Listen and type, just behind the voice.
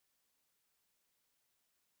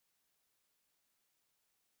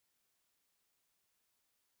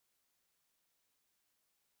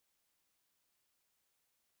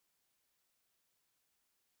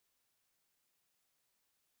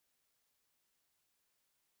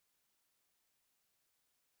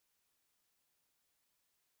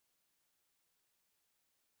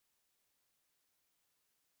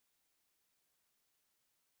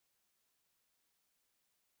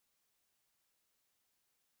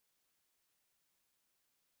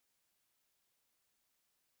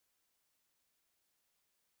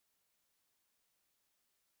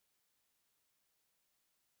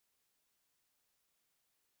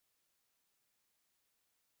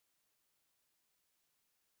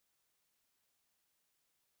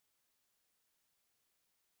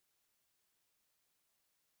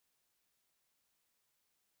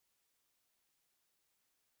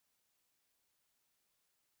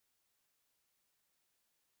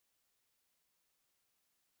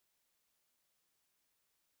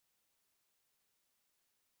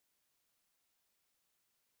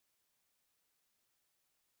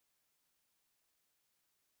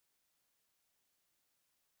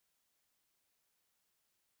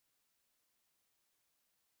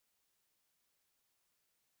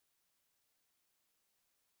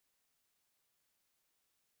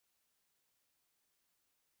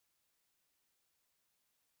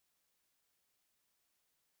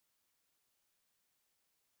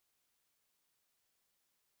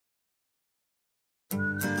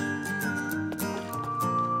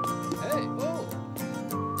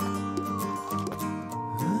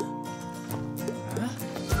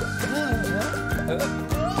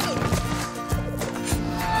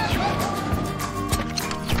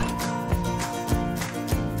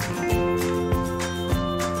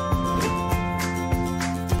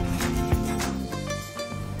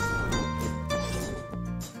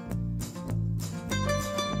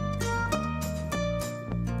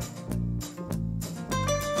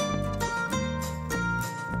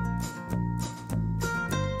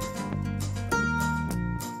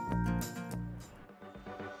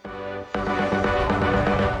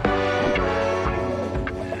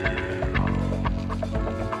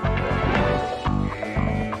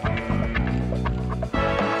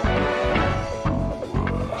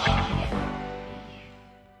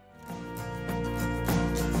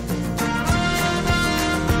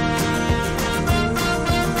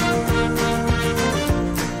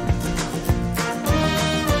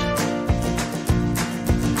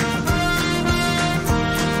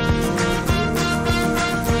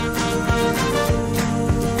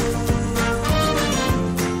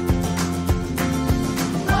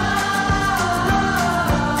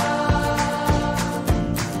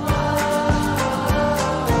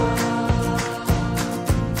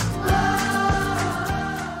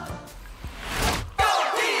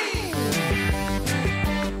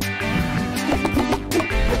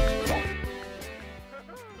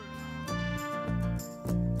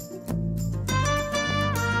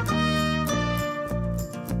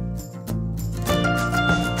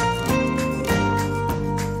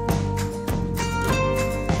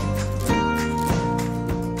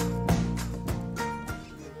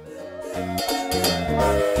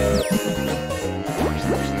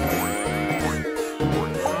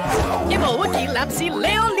Si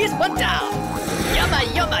Leon Lisbonta. Yumma,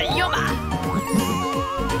 yumma, yumma.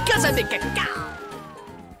 Casa de cacao.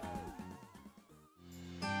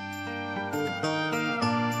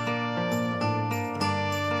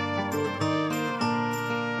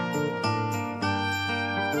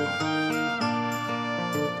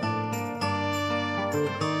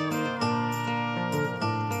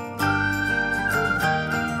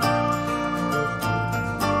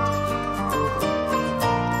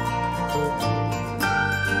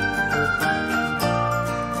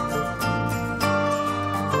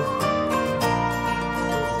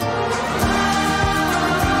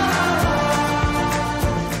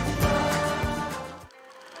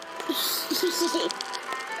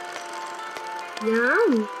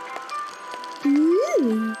 Yum.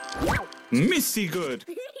 Missy good.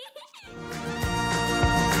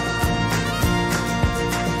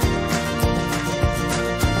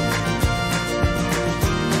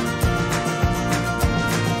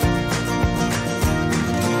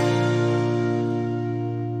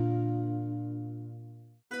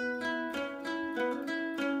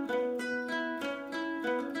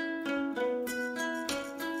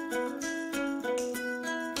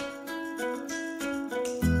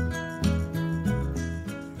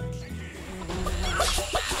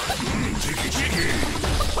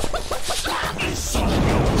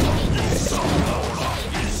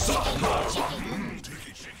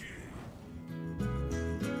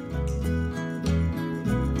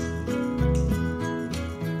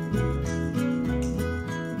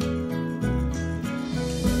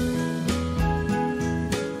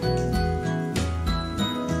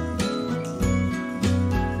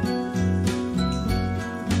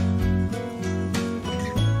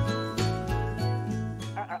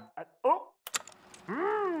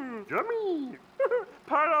 Yummy!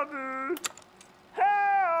 Pardon!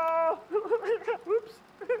 Help! Oops!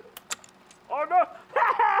 Oh no!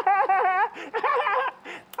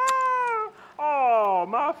 Oh,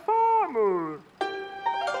 my farmer!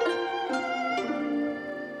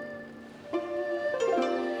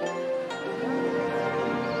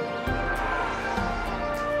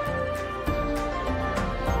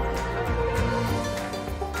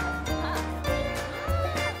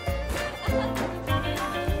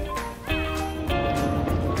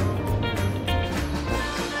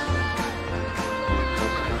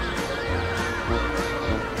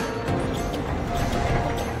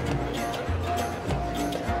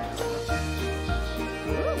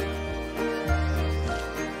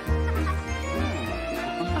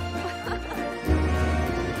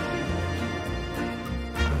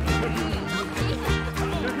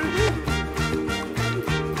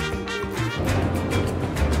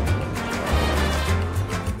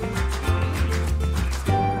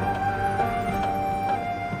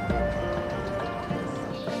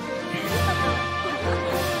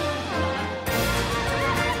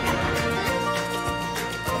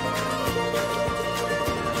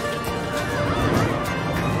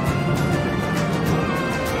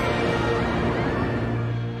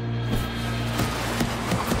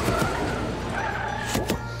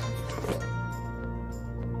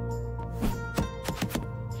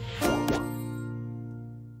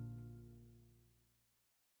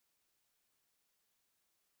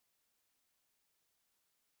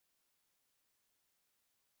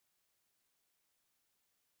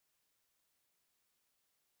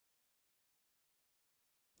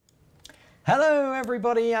 Hello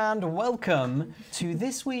everybody and welcome to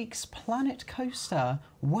this week's Planet Coaster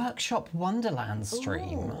Workshop Wonderland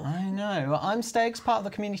stream. Ooh. I know, I'm Stegs, part of the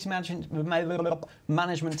community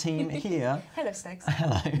management team here. Hello, Stegs.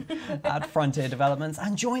 Hello, at Frontier Developments,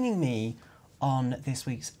 and joining me on this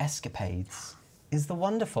week's escapades is the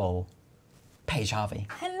wonderful Paige Harvey.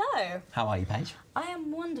 Hello. How are you, Paige? I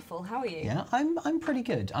am wonderful. How are you? Yeah, I'm pretty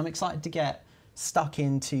good. I'm excited to get stuck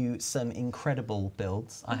into some incredible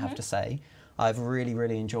builds, I have to say. I've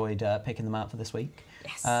really enjoyed picking them out for this week.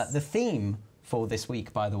 Yes. The theme for this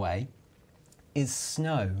week, by the way, is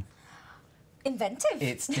snow. Inventive.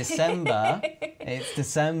 It's December. It's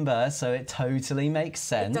December, so it totally makes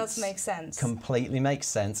sense. It does make sense. Completely makes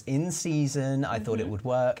sense. In season, I thought it would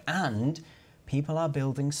work, and people are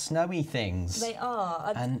building snowy things. They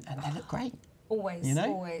are. And they look great. Always, You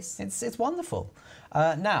know? always. It's wonderful.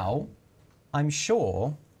 Now, I'm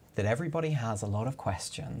sure that everybody has a lot of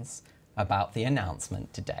questions about the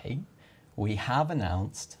announcement today. We have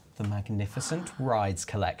announced the Magnificent Rides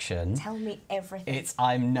collection. Tell me everything.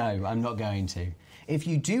 I'm not going to. If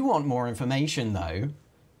you do want more information though,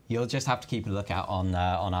 you'll just have to keep a lookout on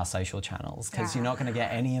our social channels, because you're not going to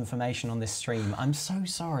get any information on this stream. I'm so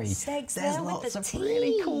sorry. Stegs, There's there with lots the of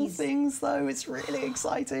really cool teas. things though. It's really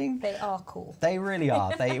exciting. They are cool. They really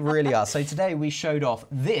are. They really are. So today we showed off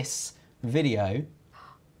this video.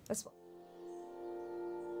 That's what.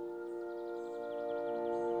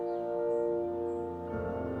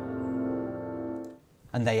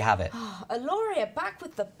 And there you have it. Aloria back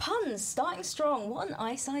with the puns, starting strong. What an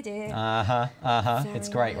ice idea. It's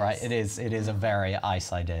Very great, nice. right? It is a very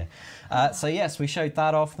ice idea. So yes, we showed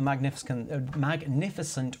that off, the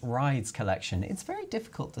Magnificent Rides collection. It's very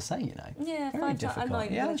difficult to say, you know. Yeah, very 5 times. I'm not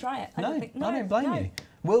even going to try it. I don't blame you.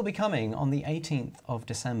 Will be coming on the 18th of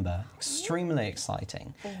December. Extremely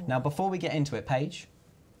exciting. Now, before we get into it, Paige,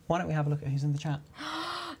 why don't we have a look at who's in the chat?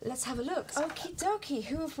 Let's have a look. Okie dokie,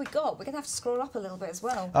 who have we got? We're going to have to scroll up a little bit as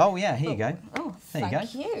well. Oh yeah, here you go. Oh, There you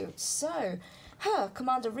thank go. you. So,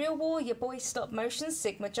 Commander Real War, your boy Stop Motion,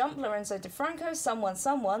 Sigma Jump, Lorenzo DeFranco,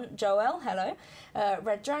 Someone, Joel, hello,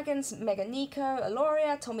 Red Dragons, Mega Nico,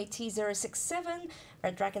 Aloria, Tommy T067,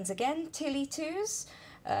 Red Dragons again, Tilly Twos,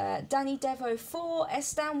 Danny Devo 4,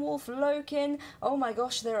 Estan Wolf, Lokin. Oh my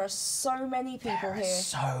gosh, there are so many people here.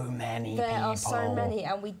 So many There people. are so many,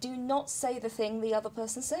 and we do not say the thing the other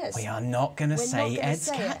person says. We are not going to We're say not gonna Ed's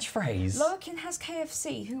say it. catchphrase. Lokin has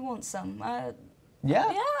KFC. Who wants some? Yeah, Yeah,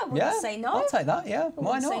 I wouldn't say no. I'll take that. Yeah, I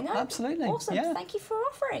why wouldn't say not? no. Absolutely. Awesome. Yeah. Thank you for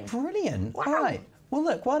offering. Brilliant. Wow. All right. Well,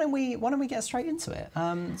 look. Why don't we get straight into it?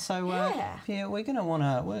 Yeah. We're gonna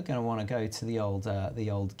wanna go to the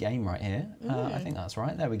old game right here. I think that's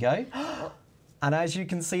right. There we go. And as you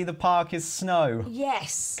can see, the park is snow.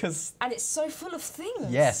 Yes. 'Cause and it's so full of things.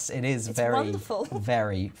 yes, it is It's very wonderful.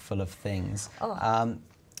 very full of things. Oh.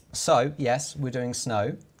 So yes, we're doing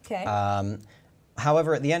snow. Okay.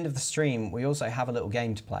 However, at the end of the stream, we also have a little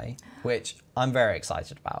game to play, which I'm very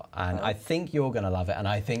excited about. And I think you're going to love it, and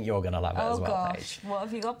I think you're going to love it Oh as well, gosh, Paige. what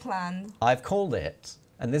have you got planned? I've called it,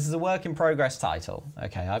 and this is a work in progress title,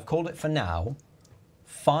 okay? I've called it for now,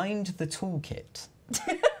 Find the Toolkit.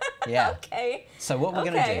 Yeah. Okay. So what we're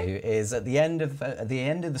going to Okay. do is at the end of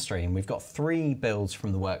the stream, we've got 3 builds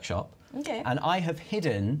from the workshop. Okay. And I have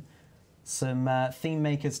hidden some Theme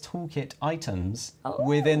Maker's Toolkit items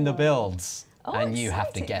within the builds. Oh, and you have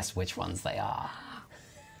to exciting. guess which ones they are.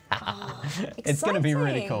 Oh, It's going to be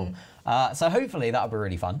really cool. exciting. So hopefully that'll be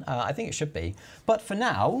really fun. I think it should be. But for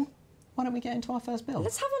now, why don't we get into our first build?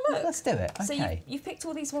 Let's have a look. Let's do it. So Okay. you've picked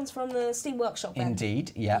all these ones from the Steam Workshop then?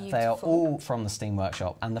 Indeed, yeah, they are Beautiful. all from the Steam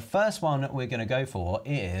Workshop. And the first one we're going to go for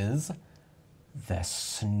is the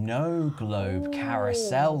Snow Globe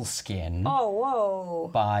Carousel skin Oh, whoa.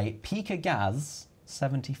 by Pika Gaz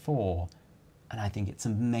 74. And I think it's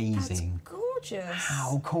That's amazing. gorgeous.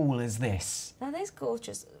 How cool is this? That is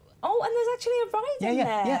gorgeous. Oh, and there's actually a ride in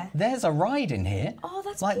there. Yeah. There's a ride in here. Oh,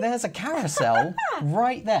 that's like there's a carousel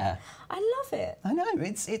right there. I love it. I know,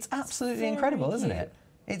 it's absolutely very incredible, isn't cute. it?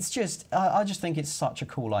 It's just, I just think it's such a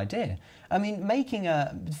cool idea. I mean, making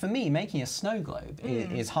a snow globe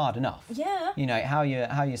is hard enough. Yeah. You know, how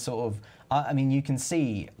you sort of, I mean, you can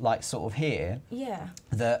see, like, sort of here, Yeah.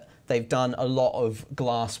 that they've done a lot of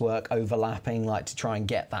glass work overlapping, like, to try and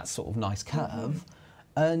get that sort of nice curve.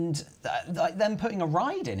 And like, them putting a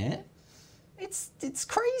ride in it, it's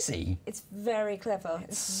crazy. It's very clever.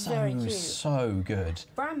 It's So, very cute. so good.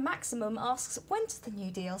 Brand Maximum asks, when does the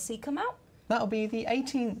new DLC come out? That'll be the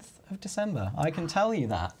 18th of December. I can tell you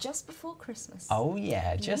that. Just before Christmas. Oh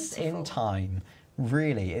yeah, just in Beautiful. time.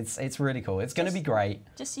 Really, it's really cool. It's going to be great.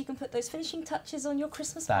 Just so you can put those finishing touches on your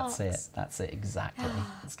Christmas That's parks. That's it, exactly.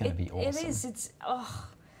 It's going to be awesome. It is.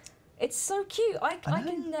 It's so cute.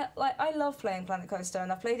 I love playing Planet Coaster,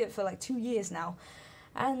 and I've played it for like 2 years now,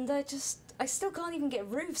 and I still can't even get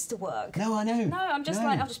roofs to work. No, I know. No, I'm just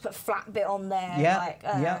like, I'll just put a flat bit on there. Yeah, Like,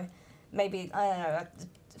 I don't know, maybe, I don't know,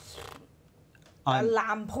 a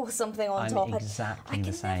lamp or something on top. Exactly I the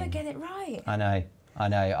can same. never get it right. I know.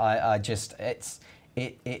 I just,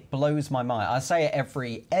 it blows my mind. I say it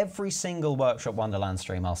every single Workshop Wonderland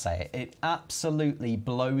stream, I'll say it. It absolutely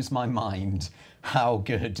blows my mind how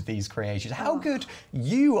good these creations, how good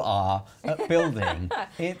you are at building.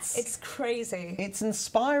 It's crazy. It's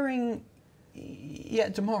inspiring,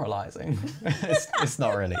 yet demoralizing. It's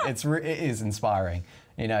not really. It is inspiring.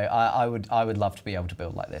 You know, I would love to be able to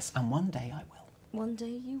build like this, and one day I will. One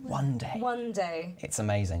day you will. One day. One day. It's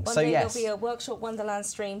amazing. One so day yes. there'll be a Workshop Wonderland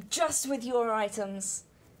stream just with your items.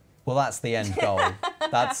 Well, that's the end goal.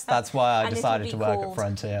 That's why I And decided it'll to be work at called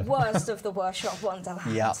Frontier. Worst of the Workshop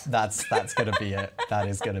Wonderland. Yeah, that's going to be it. That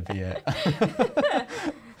is going to be it.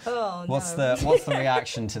 Oh, What's no. the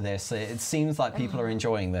reaction to this? It seems like people are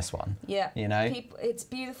enjoying this one. Yeah. You know? It's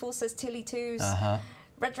beautiful, says Tilly Twos. Uh-huh.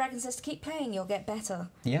 Red Dragon says to keep playing, you'll get better.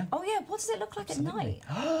 Yeah. Oh yeah, what does it look like at night?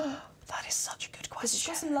 That is such a good Because it's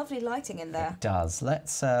got question. some lovely lighting in there. It does.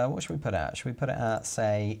 Let's, what should we put it at? Should we put it at,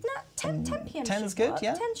 say... No, 10 p.m. 10's should good, work.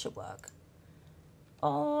 yeah? 10 should work.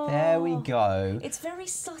 Oh. There we go. It's very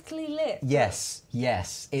subtly lit. Yes,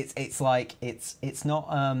 yes. It's like it's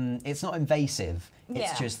not invasive. It's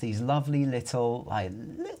Yeah. just these lovely little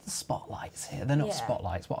spotlights here. They're not Yeah.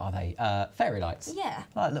 spotlights. What are they? Fairy lights. Yeah.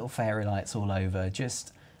 Like little fairy lights all over.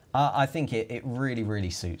 Just I think it really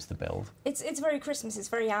suits the build. It's very Christmas. It's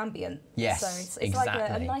very ambient. Yes, So it's like a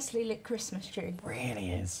exactly. nicely lit Christmas tree. It really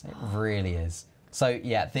is. It really is. So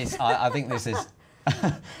yeah, this I think this is.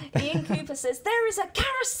 Ian Cooper says there is a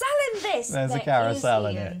carousel in this. There's a There carousel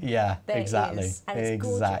is, in Ian. it. Yeah, There exactly. is, and it's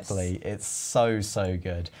gorgeous. Exactly. It's so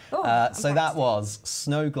good. Oh, I'm so that fantastic. was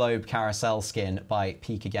Snow Globe Carousel Skin by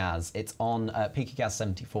Pika Gaz. It's on Pika Gaz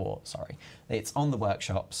 74. Sorry, it's on the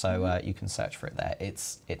workshop, so you can search for it there.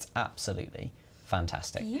 It's absolutely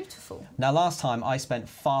fantastic. Beautiful. Now, last time I spent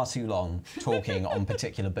far too long talking on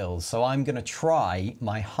particular builds, so I'm going to try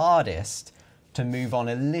my hardest to move on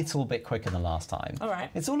a little bit quicker than last time. All right.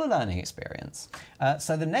 It's all a learning experience.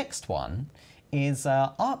 So the next one is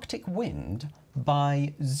Arctic Wind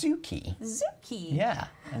by Zuki. Zuki. Yeah,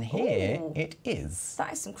 and here Ooh. it is.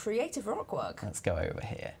 That is some creative rock work. Let's go over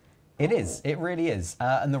here. It is, it really is.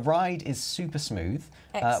 And the ride is super smooth.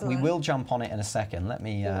 We Excellent. will jump on it in a second.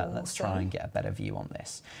 Let's try Awesome. and get a better view on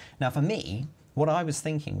this. Now for me, what I was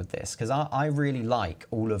thinking with this, because I really like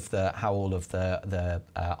how all of the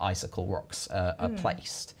icicle rocks are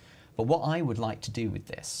placed. But what I would like to do with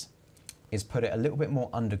this is put it a little bit more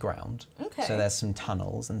underground. Okay. So there's some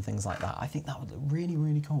tunnels and things like that. I think that would look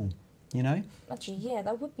really cool. You know? Actually, yeah,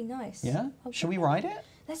 that would be nice. Yeah? Should we ride it?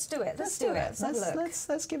 Let's do it. Let's do it. Let's have a look.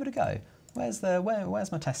 Let's give it a go. Where's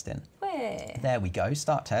my testing? Where? There we go.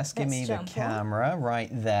 Start test. Give Let's me the jump on. camera right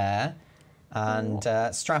there, and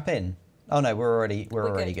strap in. Oh no, we're already good.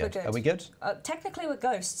 We're good. Are we good? Technically, we're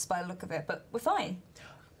ghosts by the look of it, but we're fine.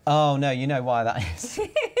 Oh no, you know why that is.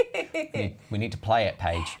 we need to play it,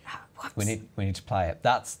 Paige. Whoops. We need to play it.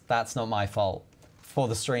 That's not my fault. For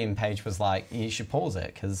the stream, Paige was like, you should pause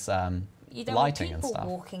it because You don't want lighting and people stuff.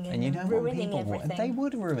 walking in and you and don't want ruining people. everything. They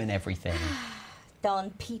would ruin everything.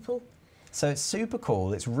 Darn people. So it's super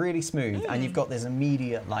cool. It's really smooth, and you've got this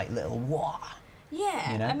immediate little wah.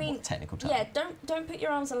 Yeah, You know, I mean, what technical term? yeah. Don't put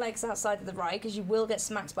your arms and legs outside of the ride because you will get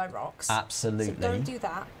smacked by rocks. Absolutely. So don't do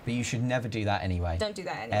that. But you should never do that anyway. Don't do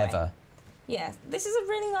that anyway. Ever. Yeah, this is a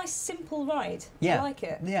really nice, simple ride. Yeah. I like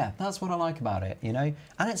it. Yeah, that's what I like about it, you know?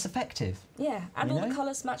 And it's effective. Yeah, and You all the know?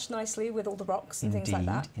 colours match nicely with all the rocks and Indeed, things like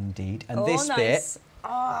that. indeed. And Oh, this nice. bit,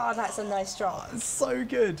 Oh, that's a nice drop. it's so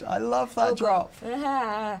good. I love that drop.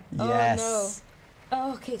 Ah, Yes. Oh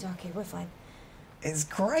no. Okay, we're fine. It's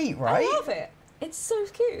great, right? I love it. It's so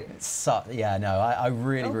cute. Yeah, no, I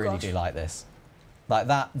really, Oh, really gosh. do like this. Like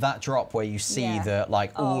that drop where you see Yeah.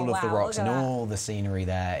 all of the wow, rocks look and at that. all the scenery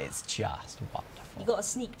there. It's just wonderful. You got a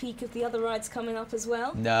sneak peek of the other rides coming up as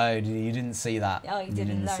well. No, you didn't see that. Oh, you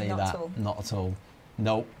didn't? No, see not that. at all. Not at all.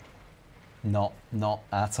 Nope. Not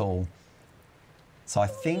at all. So I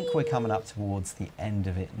think we're coming up towards the end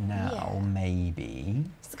of it now, Yeah. maybe.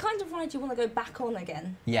 It's the kind of ride you want to go back on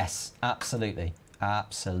again. Yes, absolutely.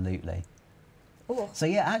 Absolutely. Oh, So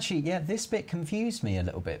yeah, actually, yeah, this bit confused me a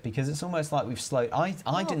little bit because it's almost like we've slowed. I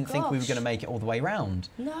didn't think we were gosh. going to make it all the way round.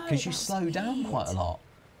 No, Because you that's slow down weird. quite a lot.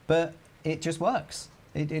 But it just works.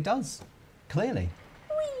 It does. Clearly.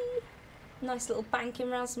 Whee! Nice little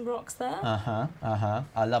banking around some rocks there.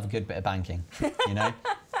 I love a good bit of banking, you know.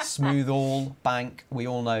 Smooth all, bank, we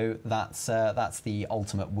all know that's the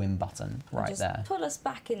ultimate win button right just there. Pull us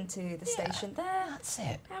back into the station there. That's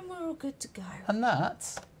it. And we're all good to go. And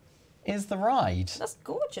that is the ride. That's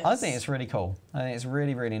gorgeous. I think it's really cool. I think it's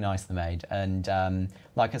really, really nicely made. And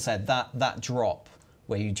like I said, that drop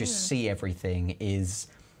where you just see everything is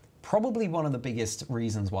probably one of the biggest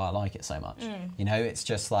reasons why I like it so much. You know, it's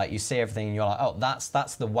just like you see everything and you're like, oh,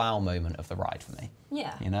 that's the wow moment of the ride for me.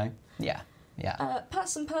 Yeah. You know? Yeah. Yeah.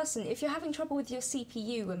 Person, if you're having trouble with your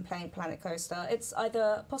CPU when playing Planet Coaster, it's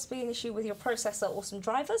either possibly an issue with your processor or some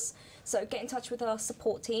drivers. So get in touch with our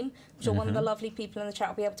support team. I'm sure one of the lovely people in the chat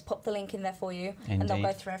will be able to pop the link in there for you. Indeed. And they'll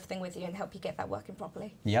go through everything with you and help you get that working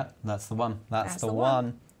properly. Yeah, that's the one. That's the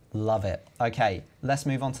one. Love it. Okay, let's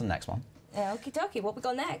move on to the next one. Okie dokie, what we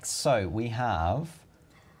got next? So we have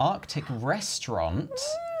Arctic Restaurant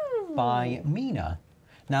by Mina.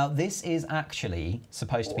 Now, this is actually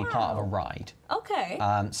supposed to be part of a ride. Okay.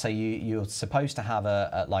 So you're supposed to have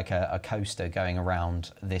a coaster going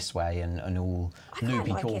around this way and all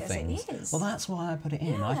loopy cool things. Well, that's why I put it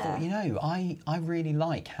in. Yeah. I thought, you know, I really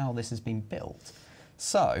like how this has been built.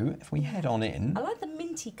 So if we head on in. I like the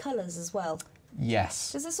minty colours as well.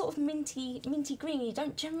 Yes. There's a sort of minty green you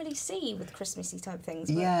don't generally see with Christmassy type things.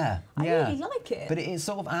 But yeah, I yeah. really like it. But it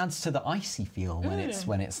sort of adds to the icy feel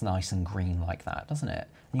when it's nice and green like that, doesn't it?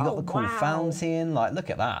 You got the cool fountain. Like, look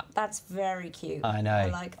at that. That's very cute. I know. I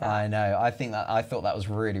like that. I know. I thought that was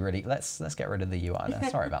really, really. Let's get rid of the UI there.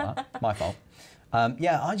 Sorry about that. My fault.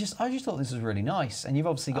 Yeah, I just thought this was really nice. And you've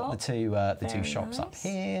obviously got the two shops up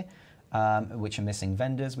here. Which are missing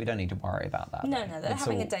vendors. We don't need to worry about that. No, they're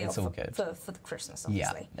having a day off all good. for the Christmas,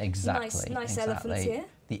 obviously. Yeah, exactly. Nice elephants here.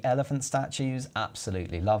 The elephant statues,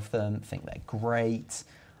 absolutely love them. Think they're great.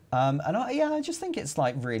 And I just think it's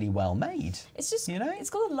like really well made. It's just, you know, it's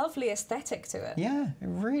got a lovely aesthetic to it. Yeah, it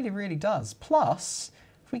really, really does. Plus,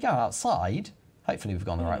 if we go outside, hopefully we've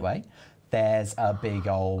gone the right way. There's a big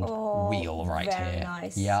old wheel right here. Very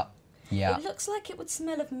nice. Yeah, yeah. It looks like it would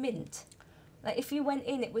smell of mint. Like if you went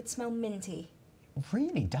in, it would smell minty. It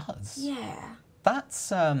really does. Yeah.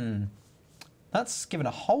 That's given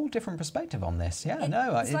a whole different perspective on this. Yeah,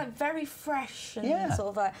 it's like very fresh and sort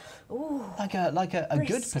of like, ooh. Like a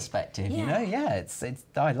good perspective, you know? Yeah, it's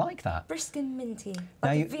I like that. Brisk and minty.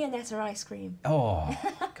 Like the Viennetta ice cream. Oh,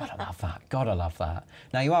 gotta love that. Gotta love that.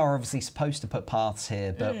 Now you are obviously supposed to put paths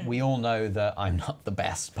here, but we all know that I'm not the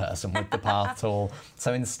best person with the path tool.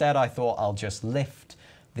 So instead I thought I'll just lift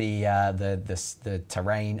the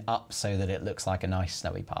terrain up so that it looks like a nice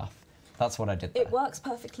snowy path. That's what I did there. It works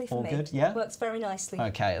perfectly for me. All good, yeah? It works very nicely.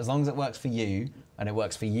 Okay, as long as it works for you and it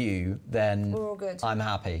works for you, then we're all good. I'm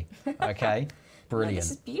happy. Okay, brilliant. No,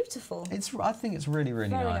 this is beautiful. I think it's really,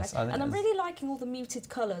 really very nice. And I'm really liking all the muted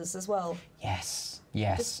colours as well. Yes,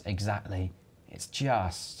 exactly. It's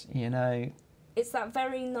just, you know. It's that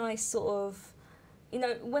very nice sort of, you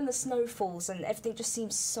know, when the snow falls and everything just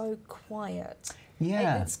seems so quiet.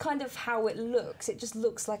 Yeah. It's kind of how it looks. It just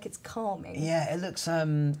looks like it's calming. Yeah, it looks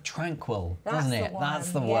tranquil, doesn't it?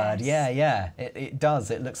 That's the Yes. word. Yeah. It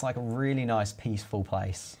does. It looks like a really nice, peaceful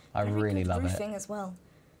place. I really love it. Roofing as well.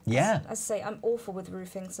 Yeah. As I say, I'm awful with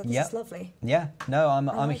roofing, so this is lovely. Yeah. No, I'm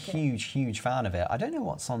like a huge fan of it. I don't know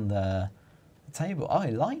what's on the table. Oh,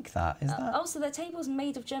 I like that. Is that? Also, their table's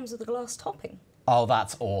made of gems with a glass topping. Oh,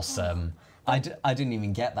 that's awesome. I didn't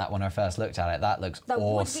even get that when I first looked at it. That looks awesome.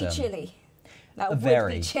 That would be chilly. That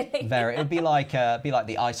very, would be chilly. very. It'd be like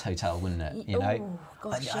the ice hotel, wouldn't it? You know. Oh,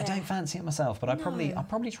 gosh, I don't fancy it myself, but I'll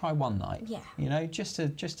probably try one night. Yeah. You know, just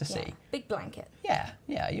to see. Big blanket. Yeah,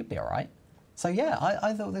 you'd be all right. So yeah,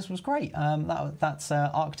 I thought this was great. That's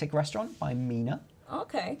Arctic Restaurant by Mina.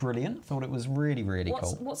 Okay. Brilliant. Thought it was really, really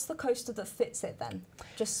cool. What's the coaster that fits it then?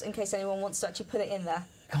 Just in case anyone wants to actually put it in there.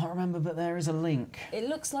 Can't remember, but there is a link. It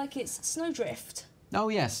looks like it's Snowdrift. Oh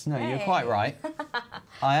yes, no, you're quite right.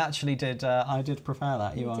 I actually did. I did prefer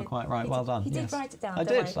that. You are quite right. Well done. You did write it down. I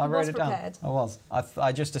did. I wrote it down. Prepared. I was.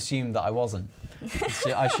 I just assumed that I wasn't.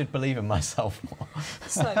 I should believe in myself more.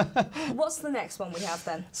 So, what's the next one we have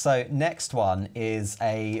then? So next one is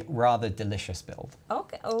a rather delicious build.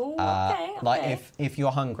 Okay. Oh, okay. Like if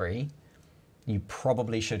you're hungry, you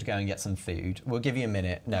probably should go and get some food. We'll give you a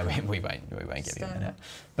minute. No, we won't give you a minute.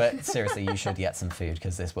 But seriously, you should get some food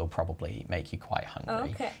because this will probably make you quite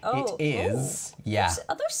hungry. Okay. Oh, it is. Ooh. Yeah.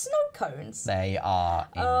 Are those snow cones? They are.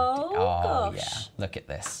 Oh gosh. Yeah. Look at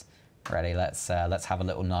this. Ready? Let's have a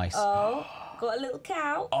little nice. Oh, got a little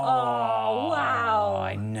cow. Oh wow.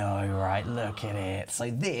 I know, right? Look at it.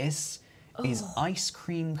 So this is Ice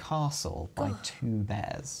Cream Castle by Two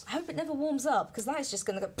Bears. I hope it never warms up, because that is just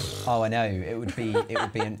going to go... Oh, I know. It would be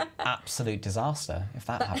an absolute disaster if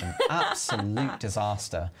that happened. Absolute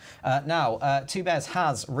disaster. Now, Two Bears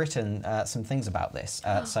has written some things about this,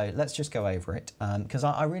 so let's just go over it. Because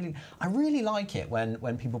I really like it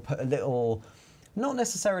when people put a little, not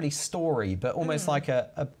necessarily story, but almost like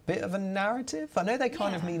a bit of a narrative. I know they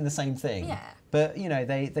kind of mean the same thing, but you know,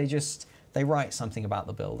 they write something about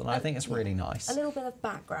the build, and I think it's really nice. A little bit of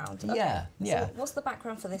background. Okay. Yeah, yeah. So what's the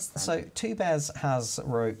background for this then? So Two Bears has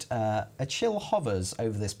wrote, a chill hovers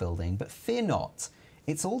over this building, but fear not.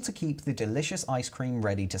 It's all to keep the delicious ice cream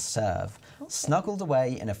ready to serve. Okay. Snuggled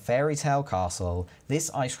away in a fairy tale castle, this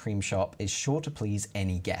ice cream shop is sure to please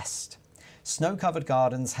any guest. Snow-covered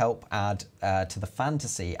gardens help add to the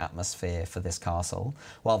fantasy atmosphere for this castle,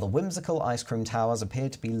 while the whimsical ice cream towers appear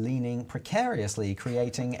to be leaning precariously,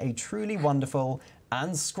 creating a truly wonderful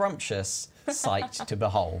and scrumptious sight to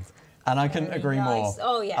behold. And I couldn't agree more.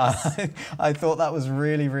 Oh, yes. I thought that was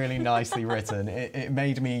really, really nicely written. It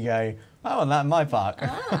made me go, I want that in my park.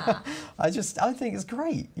 I think it's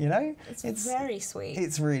great, you know? It's very sweet.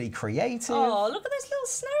 It's really creative. Oh, look at those little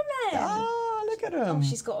snowmen. Oh, look at them. Oh,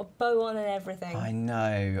 she's got a bow on and everything. I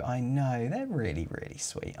know. They're really, really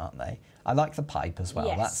sweet, aren't they? I like the pipe as well.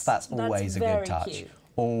 Yes, that's always a good touch. Cute.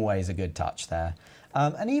 Always a good touch there.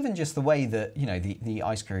 And even just the way that, you know, the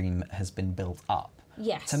ice cream has been built up.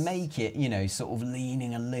 Yes. To make it, you know, sort of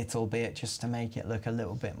leaning a little bit, just to make it look a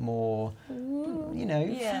little bit more, you know,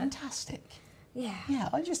 fantastic. Yeah. Yeah,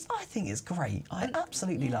 I think it's great. I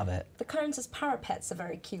absolutely love it. The cones as parapets are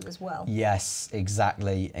very cute as well. Yes,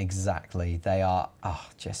 exactly. They are,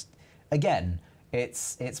 just, again,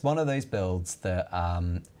 it's one of those builds that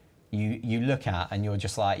you look at and you're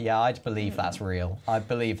just like, yeah, I'd believe that's real. I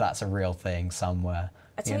believe that's a real thing somewhere.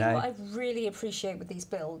 I tell you what I really appreciate with these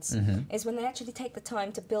builds is when they actually take the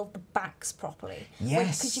time to build the backs properly.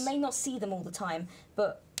 Yes. Because you may not see them all the time,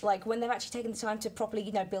 but like when they've actually taken the time to properly,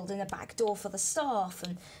 you know, build in a back door for the staff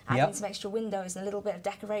and add in some extra windows and a little bit of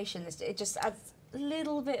decoration, it just adds a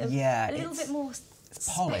little bit of, a little bit more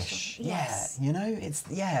polish. Yes. Yeah, you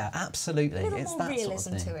know, absolutely. A little it's more that realism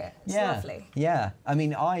sort of thing. to it. It's lovely. Yeah. I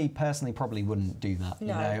mean, I personally probably wouldn't do that.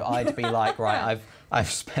 No. You know, I'd be like, right, I've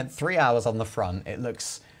spent 3 hours on the front. It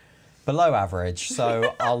looks below average,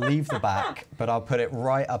 so I'll leave the back, but I'll put it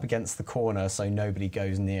right up against the corner so nobody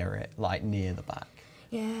goes near it, like near the back.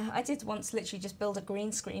 Yeah, I did once literally just build a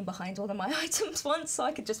green screen behind one of my items once so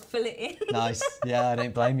I could just fill it in. Nice. Yeah, I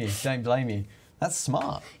don't blame you. That's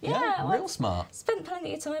smart. Yeah, real smart. Spent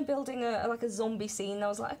plenty of time building a zombie scene. I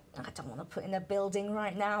was like, I don't want to put in a building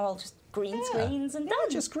right now. I'll just green screens and done.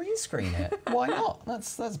 Just green screen it. Why not?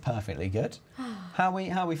 That's perfectly good. How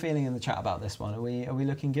are we feeling in the chat about this one? Are we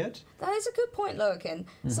looking good? That is a good point, Logan.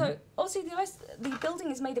 So obviously the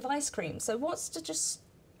building is made of ice cream. So what's to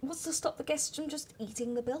stop the guests from just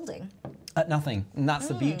eating the building? Nothing. And that's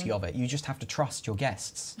the beauty of it. You just have to trust your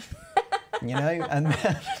guests. You know, and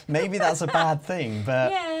maybe that's a bad thing,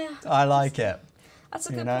 but I like it. That's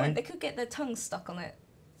a good point. They could get their tongues stuck on it.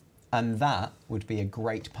 And that would be a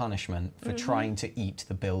great punishment for trying to eat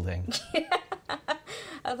the building.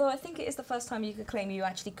 Although I think it is the first time you could claim you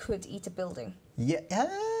actually could eat a building. Yeah.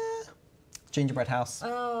 Gingerbread house.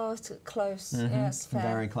 Oh, it's close. Yeah, it's fair.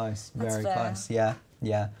 Very close. That's Very fair. close.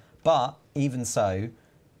 Yeah. But even so,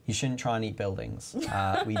 you shouldn't try and eat buildings.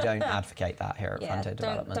 We don't advocate that here at Frontier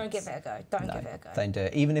Development. Don't give it a go. Don't give it a go. Don't do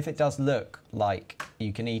it. Even if it does look like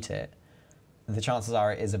you can eat it, the chances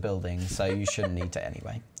are it is a building, so you shouldn't eat it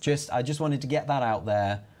anyway. I just wanted to get that out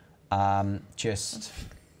there, just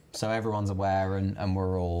so everyone's aware and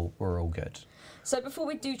we're all good. So before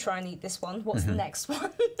we do try and eat this one, what's the next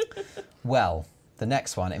one? Well, the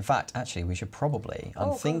next one, in fact, actually, we should probably,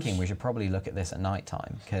 I'm thinking we should probably look at this at night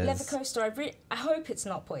time. Leather coaster, I hope it's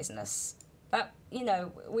not poisonous. You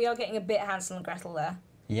know, we are getting a bit Hansel and Gretel there.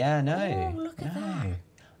 Yeah, no. Oh, look at that.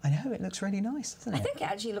 I know, it looks really nice, doesn't it? I think it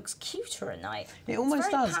actually looks cuter at night. It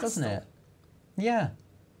almost does, doesn't it? Yeah.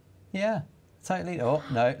 Totally. Oh,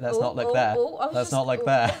 no, let's not look there. Let's not look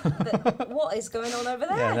there. What is going on over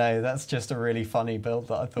there? Yeah, no, that's just a really funny build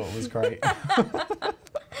that I thought was great.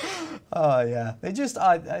 Oh, yeah. I just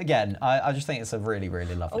think it's a really,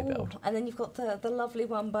 really lovely build. And then you've got the lovely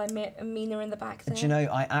one by Mina in the back there. Do you know,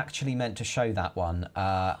 I actually meant to show that one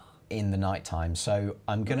in the night time, so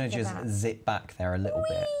I'm going to just zip back there a little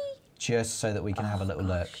bit, just so that we can have a little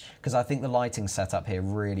look. Because I think the lighting setup here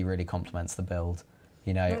really, really complements the build.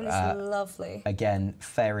 You know, it's lovely. Again,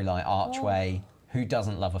 fairy light archway. Who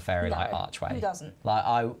doesn't love a fairy light archway? Who doesn't?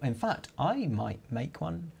 In fact, I might make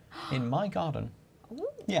one in my garden. Ooh.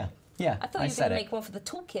 Yeah, Yeah, I thought I you were said going to it. make one for the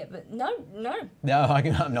toolkit, but no. No,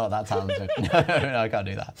 I'm not that talented. No, I can't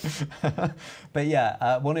do that. But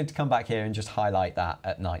yeah, wanted to come back here and just highlight that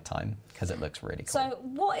at night time because it looks really cool. So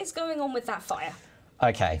what is going on with that fire?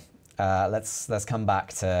 Okay, let's come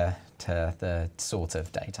back to the sort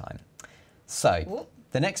of daytime. So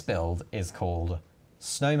the next build is called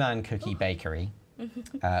Snowman Cookie Bakery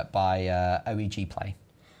by OEG Play.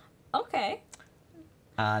 Okay.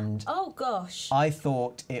 And oh gosh, I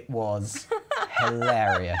thought it was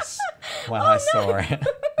hilarious when I saw it.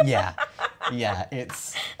 Yeah,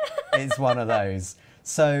 it's one of those.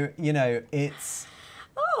 So, you know, it's...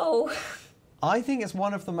 Oh. I think it's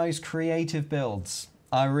one of the most creative builds.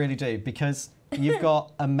 I really do, because you've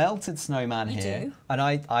got a melted snowman here. And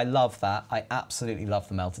I love that. I absolutely love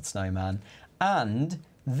the melted snowman. And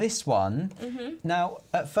this one, now,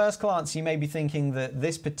 at first glance, you may be thinking that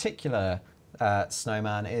this particular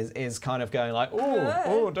snowman is kind of going like,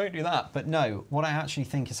 oh, don't do that. But no, what I actually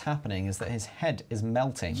think is happening is that his head is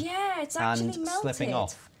melting. Yeah, it's actually and melted. slipping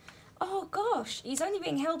off. Oh gosh, he's only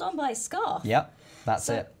being held on by a scarf. Yep, that's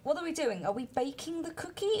it. What are we doing? Are we baking the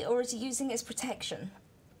cookie or is he using it as protection?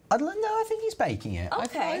 No, I think he's baking it.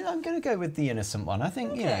 Okay. I'm going to go with the innocent one. I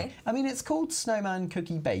think, you know, I mean, it's called Snowman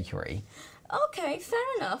Cookie Bakery. Okay, fair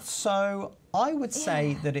enough. So I would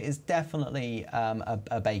say that it is definitely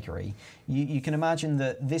a bakery. You can imagine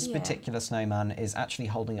that this particular snowman is actually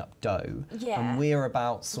holding up dough. Yeah. And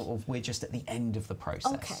we're just at the end of the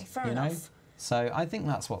process. Okay, fair enough. So I think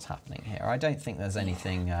that's what's happening here. I don't think there's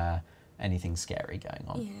anything anything scary going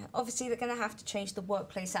on. Yeah, obviously they're going to have to change the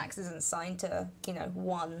workplace accident sign to, you know,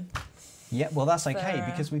 1. Yeah, well, that's okay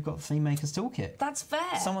because we've got the Theme Maker's Toolkit. That's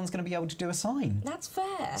fair. Someone's going to be able to do a sign. That's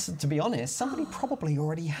fair. So, to be honest, somebody probably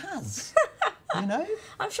already has. You know?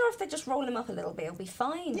 I'm sure if they just roll him up a little bit, it'll be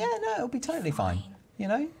fine. Yeah, no, it'll be totally fine. You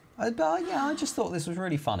know? But yeah, I just thought this was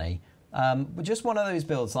really funny. Just one of those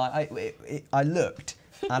builds. Like I looked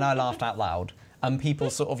and I laughed out loud. And people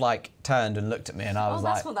sort of like turned and looked at me, and I was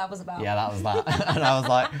like, that's what that was about. Yeah, that was that. And I was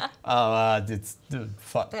like, oh, it's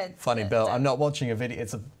funny build. I'm not watching a video.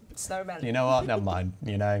 It's a snowman. You know what? Never mind.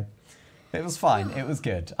 You know, it was fine. It was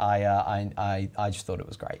good. I just thought it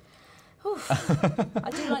was great. I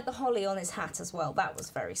do like the holly on his hat as well. That was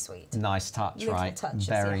very sweet. Nice touch, Little right? touches,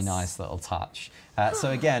 Very yes. nice little touch. So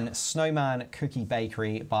again, Snowman Cookie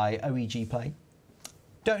Bakery by OEG Play.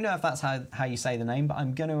 Don't know if that's how you say the name, but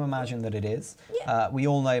I'm going to imagine that it is. Yeah. We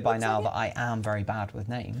all know by now that I am very bad with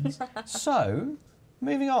names. So,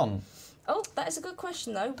 moving on. Oh, that is a good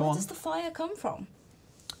question though. Go Where on. does the fire come from?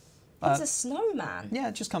 He's a snowman. Yeah,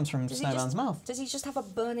 it just comes from Snowman's mouth. Does he just have a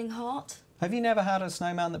burning heart? Have you never had a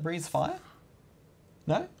snowman that breathes fire?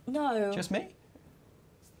 No? No. Just me?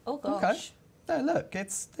 Oh gosh. Okay. No, look,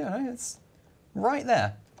 it's right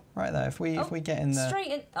there. Right there. If we get in the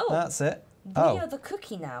straight in. Oh. That's it. We are the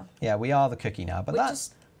cookie now. Yeah, we are the cookie now. But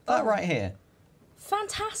that right here.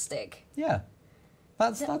 Fantastic. Yeah.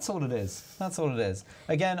 That's all it is. That's all it is.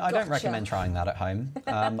 Again, I don't recommend trying that at home.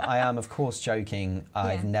 I am, of course, joking.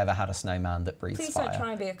 I've never had a snowman that breathes fire. Please don't try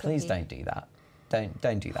and be a cookie. Please don't do that.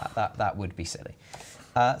 Don't do that. That would be silly.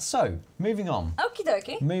 So, moving on. Okie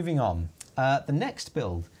dokie. Moving on. The next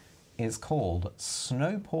build is called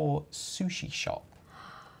Snowpaw Sushi Shop.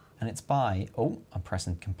 And it's by, I'm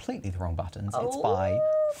pressing completely the wrong buttons. It's by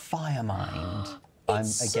Firemind. I'm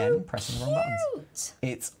again pressing the wrong buttons.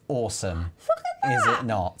 It's awesome. Look at that. Is it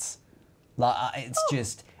not? Like it's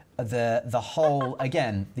just the whole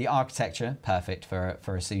again, the architecture, perfect for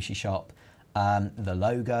a sushi shop. The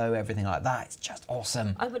logo, everything like that, it's just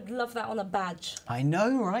awesome. I would love that on a badge. I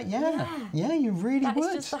know, right? Yeah. Yeah, you really would. That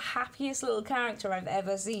is just the happiest little character I've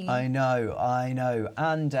ever seen. I know.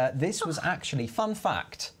 And this was actually, fun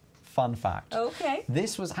fact. Okay.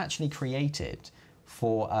 This was actually created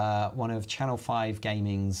for one of Channel 5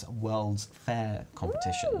 Gaming's World's Fair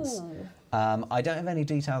competitions. I don't have any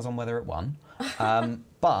details on whether it won,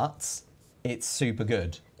 but it's super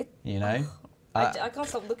good, you know? I can't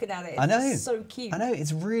stop looking at it. It's I know. just so cute. I know,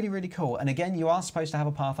 it's really, really cool. And again, you are supposed to have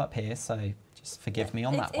a path up here, so just forgive me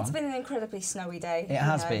on that one. It's been an incredibly snowy day. It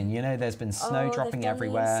has been. You know, there's been snow dropping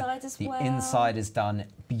everywhere. The inside inside is done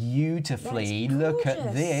beautifully. Look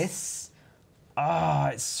at this.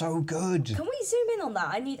 It's so good. Can we zoom in on that?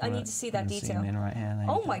 I need to see that detail. Zoom in right here.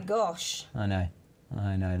 Oh my gosh. I know.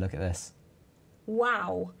 Look at this.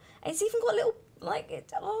 Wow. It's even got a little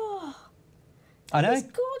I know. It's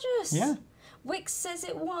gorgeous. Yeah. Wix says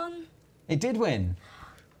it won. It did win.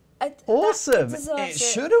 Awesome. That It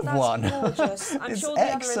deserves should have That's won. Gorgeous. I'm It's sure the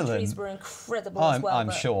excellent. other entries were incredible as well. I'm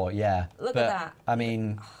but sure, yeah. Look but, at that. I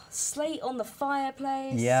mean, Slate on the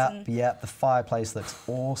fireplace. yeah, the fireplace looks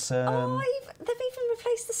awesome. Oh, they've even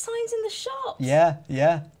replaced the signs in the shops.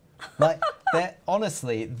 Yeah. Like,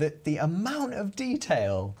 honestly, the amount of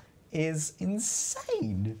detail is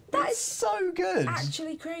insane. It's so good.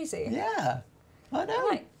 Actually crazy. Yeah, I know.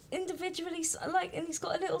 Like individually, like, and he's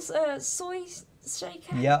got a little soy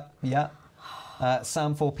shaker. Yeah.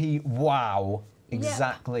 Sam 4P, wow.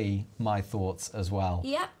 Exactly my thoughts as well.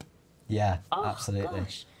 Yep. Yeah, Oh, absolutely.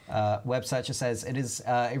 gosh. Web Searcher says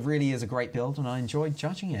it really is a great build and I enjoyed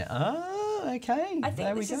judging it. Ah, okay. I think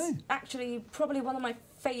there we this go. is actually probably one of my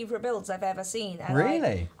favourite builds I've ever seen. And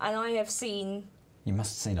Really? I have seen. You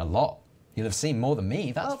must have seen a lot. You'll have seen more than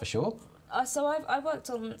me, that's for sure. So I worked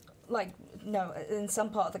on in some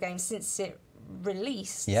part of the game since it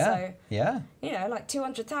released. Yeah. So, Yeah. you know, like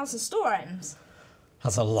 200,000 store items.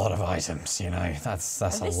 That's a lot of items, you know. That's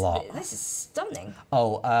And a lot. This is stunning.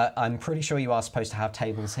 Oh, I'm pretty sure you are supposed to have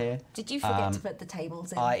tables here. Did you forget to put the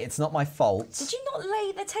tables in? It's not my fault. Did you not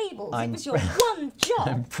lay the tables? I'm- It was your one job.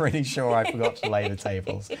 I'm pretty sure I forgot to lay the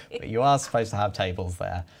tables. But you are supposed to have tables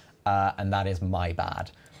there. And that is my bad.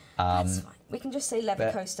 That's fine. We can just say Lever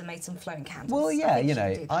but- Coaster made some flowing candles. Well, I yeah, think you she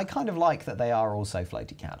know, can do that. I kind of like that they are also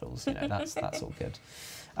floaty candles. You know, that's all good.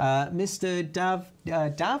 Mr.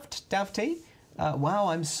 Davty, wow,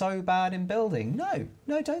 I'm so bad in building.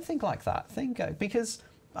 No, don't think like that. Because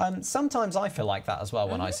sometimes I feel like that as well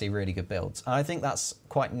when I see really good builds. And I think that's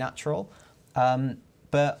quite natural.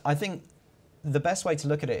 But I think the best way to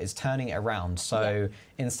look at it is turning it around. So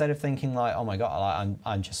instead of thinking like, oh my God, like,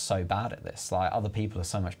 I'm just so bad at this, like other people are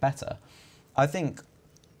so much better, I think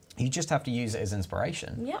you just have to use it as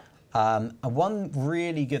inspiration. Yeah. And one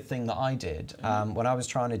really good thing that I did when I was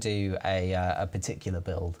trying to do a particular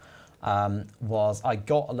build was I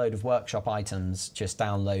got a load of workshop items just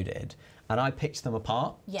downloaded and I picked them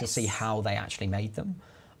apart to see how they actually made them.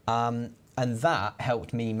 And that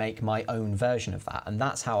helped me make my own version of that. And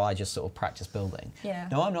that's how I just sort of practice building. Yeah.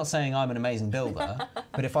 Now, I'm not saying I'm an amazing builder,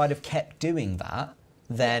 but if I'd have kept doing that,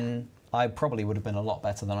 then I probably would have been a lot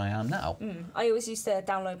better than I am now. I always used to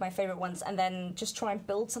download my favourite ones and then just try and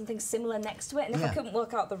build something similar next to it. And if I couldn't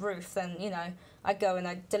work out the roof, then, you know, I'd go and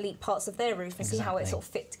I'd delete parts of their roof and see how it sort of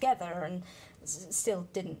fit together. And still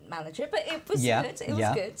didn't manage it, but it was good. It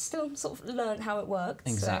was good. Still sort of learned how it worked.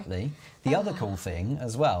 Exactly. So. The other cool thing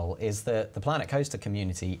as well is that the Planet Coaster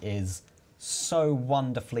community is so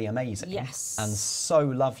wonderfully amazing and so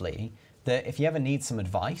lovely that if you ever need some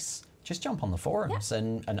advice, just jump on the forums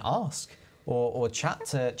and ask. Or chat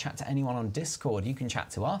to anyone on Discord. You can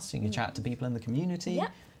chat to us. You can chat to people in the community.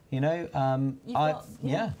 You know,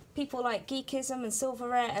 people like Geekism and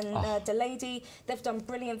Silverette and Delady. They've done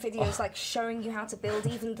brilliant videos like showing you how to build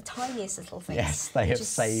even the tiniest little things. Yes, they have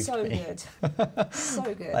saved so me. Good. So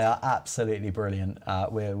good. They are absolutely brilliant.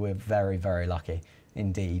 We're very, very lucky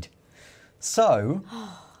indeed. So,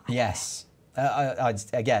 yes.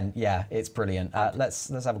 Again, it's brilliant. Let's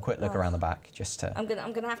have a quick look around the back, just to. I'm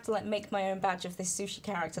gonna have to like make my own badge of this sushi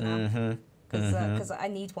character now, because I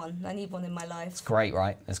need one. I need one in my life. It's great,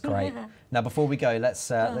 right? It's great. Now, before we go, let's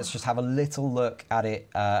just have a little look at it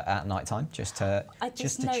at night time, just to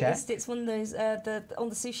noticed check. it's one of those on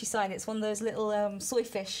the sushi sign. It's one of those little soy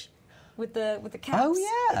fish with the caps. Oh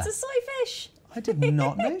yeah, it's a soy fish. I did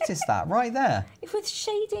not notice that right there. With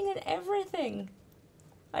shading and everything.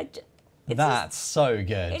 That's so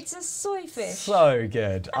good. It's a soy fish. So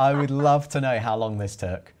good. I would love to know how long this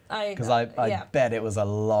took. Because I bet it was a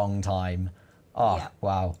long time. Oh,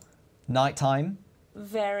 wow. Nighttime?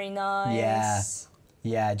 Very nice.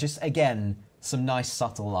 Yeah, just again, some nice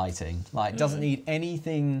subtle lighting. Like, doesn't need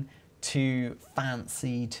anything too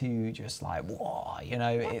fancy to just like, whoa, you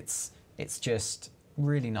know, it's just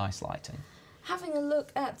really nice lighting. Having a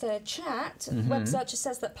look at the chat, Web Searcher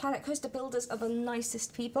says that Planet Coaster builders are the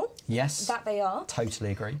nicest people. Yes. That they are.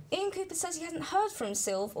 Totally agree. Ian Cooper says he hasn't heard from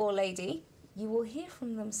Sylv or Lady. You will hear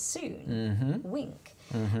from them soon. Wink.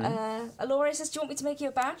 Aloria says, do you want me to make you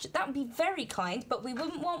a badge? That would be very kind, but we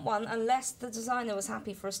wouldn't want one unless the designer was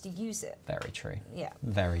happy for us to use it. Very true. Yeah.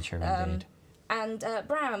 Very true indeed. And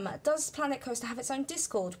Bram, does Planet Coaster have its own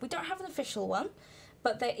Discord? We don't have an official one.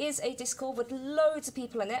 But there is a Discord with loads of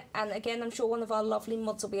people in it. And again, I'm sure one of our lovely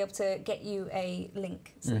mods will be able to get you a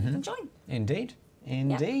link so you can join. Indeed.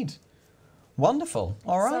 Indeed. Yep. Wonderful.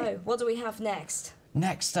 All right. So, what do we have next?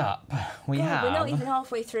 Next up, we God, have... we're not even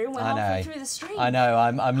halfway through, and we're halfway through the stream. I know,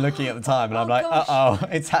 I'm looking at the time and I'm like, gosh. uh-oh,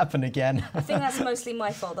 it's happened again. I think that's mostly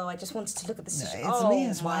my fault, though. I just wanted to look at the stream. It's me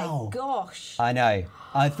as well. Oh, my gosh. I know.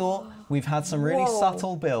 I thought we've had some really Whoa.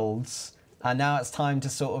 subtle builds, and now it's time to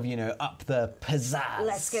sort of, you know, up the pizzazz.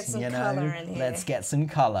 Let's get some you know? colour in here. Let's get some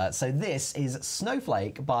colour. So this is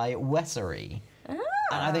Snowflake by Wessery. And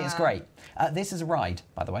I think it's great. This is a ride,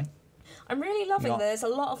 by the way. I'm really loving there's a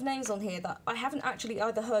lot of names on here that I haven't actually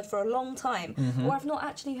either heard for a long time or I've not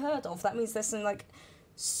actually heard of. That means there's some like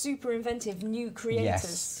super inventive new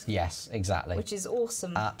creators. Yes, exactly. Which is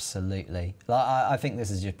awesome. Absolutely. I think this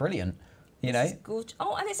is just brilliant. You know? This is gorgeous.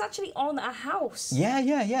 Oh, and it's actually on a house.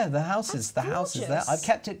 Yeah. The house is there. gorgeous. I've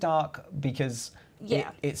kept it dark because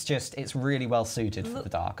Yeah. it's really well suited for the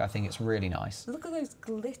dark. I think it's really nice. Look at those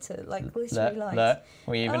glittery lights. Look,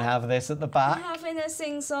 we even have this at the back. Having a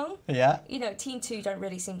sing-song. Yeah. You know, Team 2 don't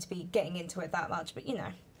really seem to be getting into it that much, but you know.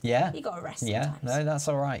 Yeah. You got to rest Yeah. sometimes. No, that's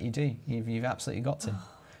all right. You do. You've absolutely got to.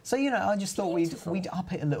 So, you know, I just thought we'd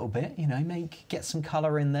up it a little bit, you know, get some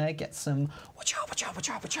colour in there, get some wacha.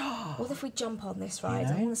 What if we jump on this ride?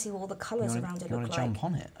 I want to see what all the colours around it look like. You want to jump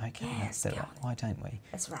on it? Okay, Yeah, let's do it. get on it. Why don't we?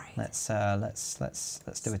 That's right. Let's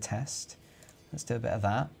do a test. Let's do a bit of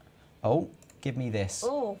that. Oh, give me this.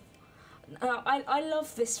 Oh, I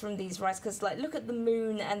love this from these rides because, like, look at the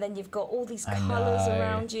moon, and then you've got all these colours know.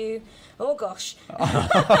 around you. Oh gosh.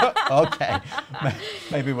 Okay,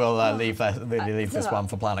 maybe we'll leave this one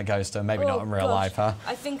for Planet Coaster. Maybe not in real life, huh?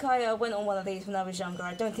 I think I went on one of these when I was younger.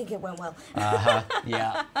 I don't think it went well.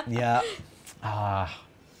 Yeah. Yeah. Oh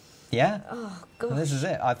gosh. This is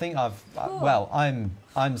it. I think well,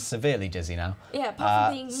 I'm severely dizzy now. Yeah, apart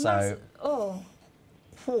from being massive. Oh.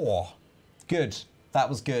 Good. That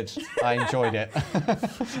was good. I enjoyed it.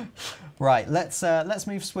 Right, let's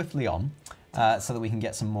move swiftly on so that we can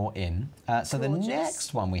get some more in. So the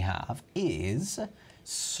next one we have is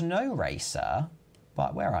Snow Racer.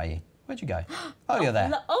 But where are you? Where'd you go? Oh, you're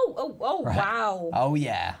there. Right. Wow. Oh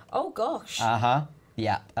yeah. Oh gosh.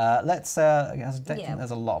 Yeah. Let's.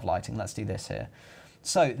 There's a lot of lighting. Let's do this here.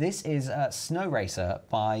 So this is Snow Racer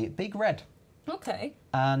by Big Red. Okay.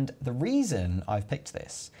 And the reason I've picked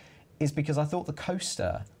this is because I thought the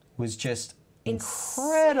coaster was just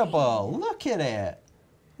incredible. Look at it.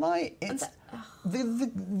 Like, it's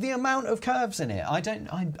the amount of curves in it. I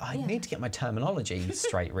need to get my terminology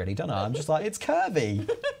straight, really, don't I? I'm just like, it's curvy.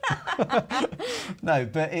 No,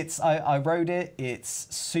 but I rode it. It's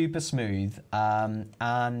super smooth.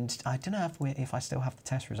 And I don't know if I still have the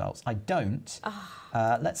test results. I don't.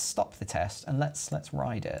 Let's stop the test and let's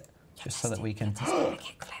ride it just so that we can. Oh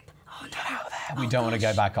no. We don't want to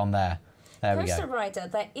go back on there. There we Coaster go. Rider,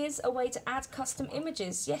 there is a way to add custom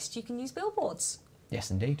images. Yes, you can use billboards. Yes,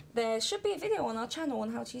 indeed. There should be a video on our channel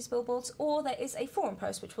on how to use billboards, or there is a forum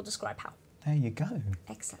post which will describe how. There you go.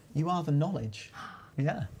 Excellent. You are the knowledge.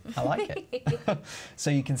 Yeah, I like it. So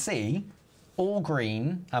you can see all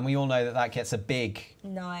green, and we all know that gets a big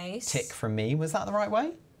tick from me. Was that the right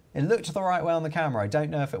way? It looked the right way on the camera. I don't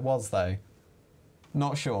know if it was, though.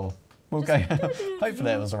 Not sure. We'll go.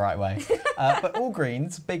 Hopefully it was the right way. But all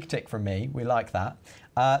greens, big tick from me. We like that.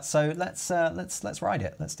 So let's ride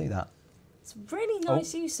it. Let's do that. It's really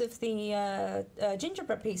nice use of the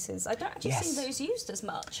gingerbread pieces. I don't actually see those used as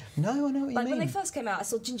much. No, I know what you mean. Like when they first came out, I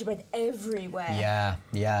saw gingerbread everywhere.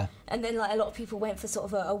 Yeah. And then like a lot of people went for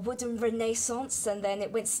sort of a wooden renaissance, and then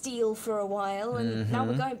it went steel for a while, and now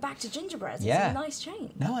we're going back to gingerbread. It's a nice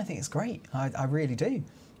change. No, I think it's great. I really do.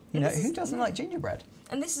 You know, who doesn't like gingerbread?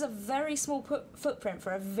 And this is a very small footprint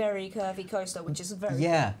for a very curvy coaster, which is very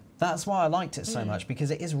cool. That's why I liked it so much,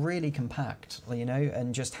 because it is really compact, you know,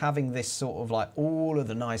 and just having this sort of like all of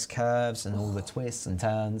the nice curves and all the twists and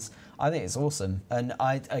turns, I think it's awesome. And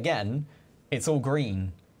again, it's all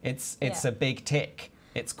green. It's a big tick.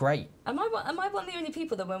 It's great. Am I one of the only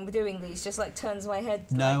people that when we're doing these just like turns my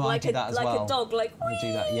head? No, like I do that as well. Like a dog, like I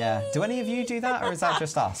do that. Yeah. Do any of you do that, or is that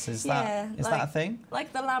just us? Is that a thing?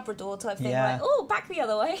 Like the Labrador type thing. Yeah. Like, oh, back the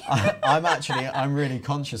other way. I'm really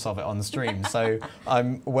conscious of it on the stream. So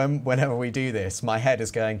whenever we do this, my head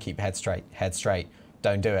is going, keep head straight,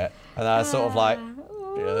 don't do it, and I sort of like,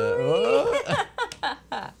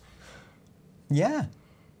 yeah.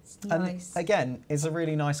 Nice. And again, it's a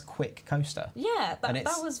really nice, quick coaster. Yeah, that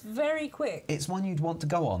was very quick. It's one you'd want to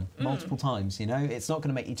go on multiple times, you know? It's not going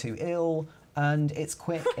to make you too ill, and it's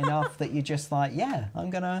quick enough that you're just like,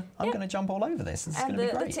 I'm gonna jump all over this. This is going to be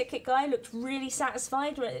great. And the ticket guy looked really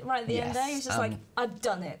satisfied right at the end there. He was just like, I've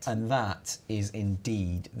done it. And that is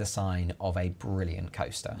indeed the sign of a brilliant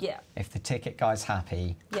coaster. Yeah. If the ticket guy's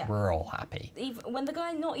happy, we're all happy. Even when the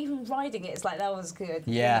guy not even riding it, it's like, that was good.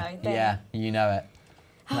 Yeah, you know it.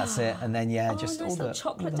 That's it. And then just nice all the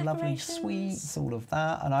chocolate lovely decorations. sweets, all of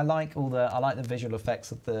that. And I like the visual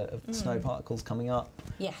effects of the snow particles coming up.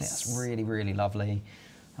 Yes. That's really, really lovely.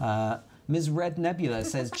 Ms. Red Nebula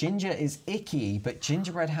says ginger is icky, but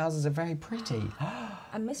gingerbread houses are very pretty.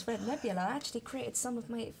 And Miss Red Nebula actually created some of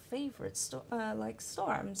my favourite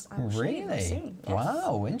storms. Really? Yes.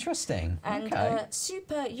 Wow, interesting. And okay.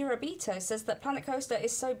 Super Eurobito says that Planet Coaster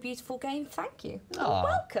is so beautiful game. Thank you. You're Aw,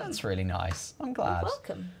 welcome. That's really nice. I'm glad. You're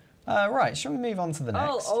welcome. Right, shall we move on to the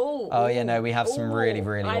next? Yeah, no, we have some really,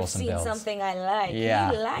 really awesome builds. I've seen something I like.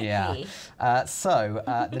 Yeah, You like yeah. So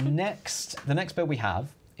the next build we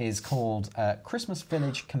have is called Christmas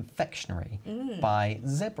Village Confectionery by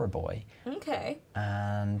Zebra Boy. Okay.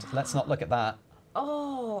 And let's not look at that.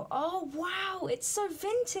 Oh, wow, it's so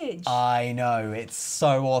vintage. I know, it's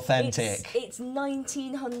so authentic. It's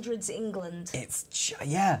 1900s England.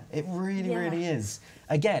 It really, really is.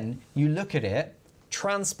 Again, you look at it,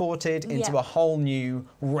 transported into a whole new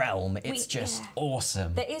realm. It's just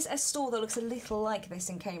awesome. There is a store that looks a little like this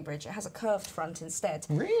in Cambridge. It has a curved front instead.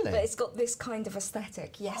 Really? But it's got this kind of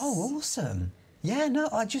aesthetic, yes. Oh, awesome. Yeah, no,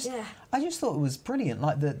 I just thought it was brilliant.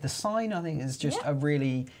 Like the sign, I think, is just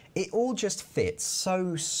it all just fits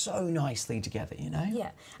so nicely together, you know?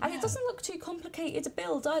 Yeah, and it doesn't look too complicated to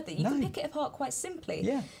build either. You can pick it apart quite simply.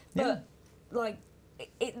 Yeah, But, like,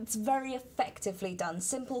 it's very effectively done.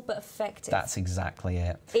 Simple but effective. That's exactly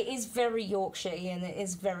it. It is very Yorkshire, and it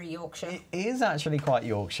is very Yorkshire. It is actually quite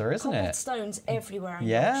Yorkshire, isn't it? Cobblestones everywhere in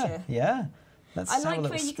Yorkshire. Yeah. Let's I have like a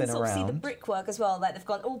little where you spin can sort of see the around. brickwork as well. Like they've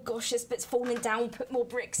gone, oh gosh, this bit's falling down. Put more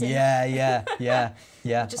bricks in. Yeah.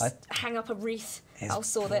 Just hang up a wreath. It's I'll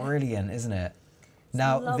sort it. brilliant, isn't it?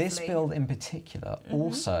 Now, this lovely. build in particular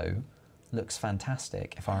also looks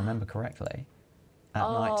fantastic, if I remember correctly, at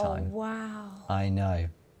night time. Oh wow! I know.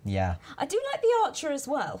 Yeah. I do like the Archer as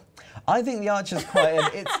well. I think the Archer's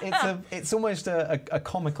quite. It's almost a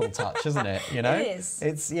comical touch, isn't it? You know. It is.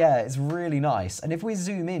 It's really nice. And if we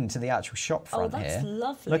zoom into the actual shop front that's here,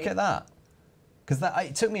 lovely. look at that. Because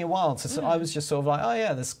it took me a while to. I was just sort of like, oh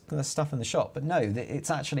yeah, there's stuff in the shop, but no,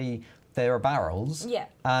 it's actually. There are barrels,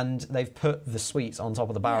 and they've put the sweets on top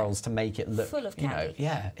of the barrels to make it look full of candy.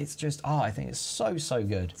 It's just I think it's so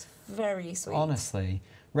good. It's very sweet. Honestly,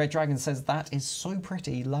 Red Dragon says that is so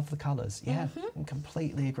pretty. Love the colours. Yeah, I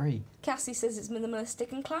completely agree. Cassie says it's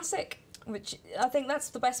minimalistic and classic, which I think that's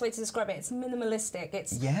the best way to describe it. It's minimalistic.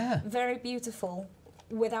 It's very beautiful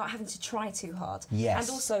without having to try too hard. Yes.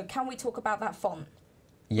 And also, can we talk about that font?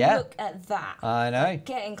 Yeah. Look at that. I know.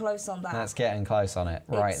 Getting close on that. That's getting close on it,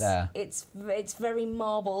 right there. It's very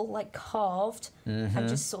marble, like carved, and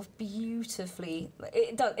just sort of beautifully.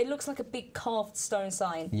 It looks like a big carved stone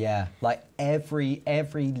sign. Yeah, like every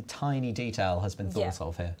tiny detail has been thought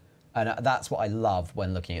of here, and that's what I love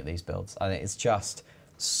when looking at these builds. I think it's just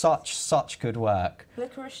such good work.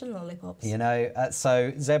 Licorice and lollipops. You know,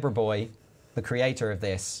 so Zebra Boy, the creator of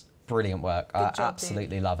this. Brilliant work. I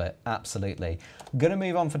absolutely love it. Absolutely. I'm going to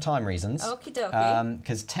move on for time reasons. Okie dokie.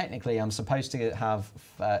 Because technically I'm supposed to have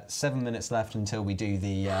 7 minutes left until we do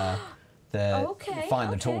the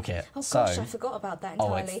find the toolkit. Oh gosh, I forgot about that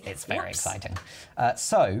entirely. Oh, it's very exciting.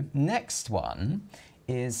 So next one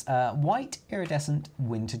is White Iridescent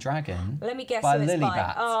Winter Dragon. Let me guess by who it's Lily by.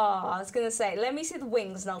 Bat. Oh, I was going to say, let me see the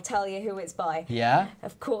wings and I'll tell you who it's by. Yeah?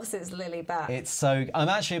 Of course it's Lily Bat. I'm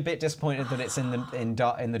actually a bit disappointed that it's in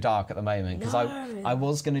the dark at the moment, because I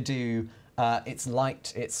was going to do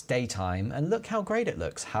it's daytime, and look how great it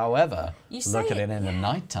looks. However, look at it in the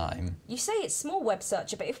nighttime. You say it's small web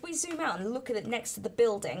searcher, but if we zoom out and look at it next to the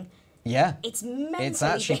building, it's mentally It's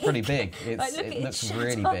actually big. pretty big. It looks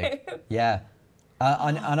really big. Yeah.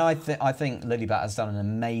 And I think Lilybat has done an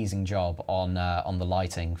amazing job on the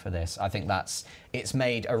lighting for this. I think it's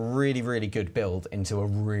made a really good build into a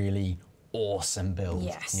really awesome build.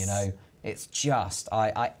 Yes. You know, it's just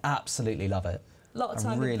I absolutely love it. A lot of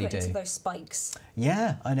time really put into those spikes.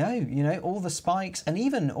 Yeah, I know. You know, all the spikes, and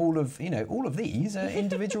even all of these are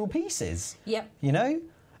individual pieces. Yep. You know.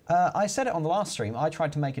 I said it on the last stream. I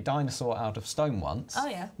tried to make a dinosaur out of stone once. Oh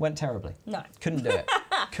yeah. Went terribly. No. Couldn't do it.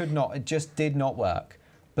 Could not. It just did not work.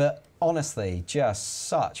 But honestly, just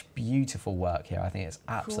such beautiful work here. I think it's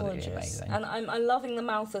absolutely amazing. And I'm loving the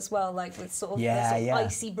mouth as well, like with sort of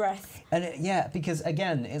icy breath. And because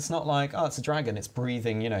again, it's not like, oh, it's a dragon. It's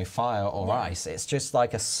breathing, fire or ice. It's just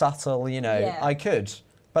like a subtle, I could,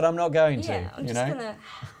 but I'm not going to. I'm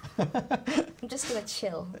just gonna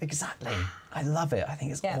chill. Exactly. I love it. I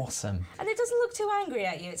think it's awesome. And it doesn't look too angry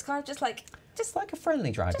at you. It's kind of just like Just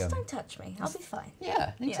don't touch me. I'll be fine.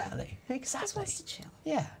 Yeah, exactly. Yeah. Exactly. Just wants to chill.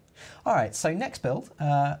 Yeah. All right. So next build,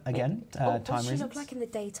 again, time what does she reasons. look like in the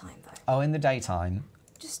daytime though? Oh, in the daytime.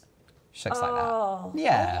 Just She looks like that. oh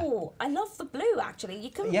Yeah. Oh, I love the blue. Actually, you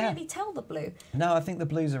couldn't Yeah. really tell the blue. No, I think the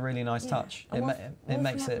blue's a really nice Yeah. touch. And It, what if we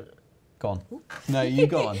makes have it... Go on. No, you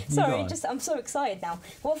go on. You go Sorry, on. I'm so excited now.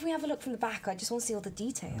 What if we have a look from the back? I just want to see all the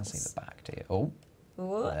details. I'll see the back, do you? Oh,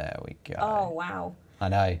 Ooh. there we go. Oh wow. I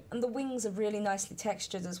know. And the wings are really nicely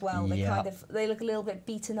textured as well. They Yep. they look a little bit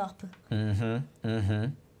beaten up.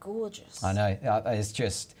 Gorgeous. I know. It's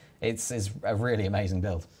just, it's a really amazing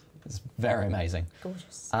build. It's very amazing.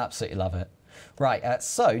 Gorgeous. Absolutely love it. Right,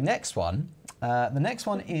 so next one. The next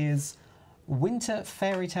one is Winter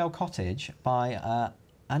Fairy Tale Cottage by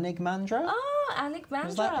Anigmandra. Oh, Anigmandra.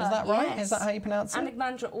 Is that right? Yes. Is that how you pronounce it?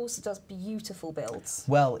 Anigmandra also does beautiful builds.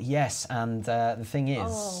 Well, yes, and the thing is,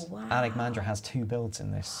 Oh, wow. Anigmandra has 2 builds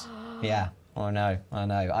in this. Yeah, I know.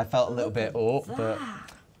 I felt a little bit Look at but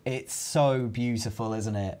that. it's so beautiful,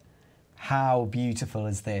 isn't it? How beautiful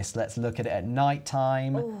is this? Let's look at it at night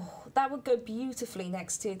time. Oh, that would go beautifully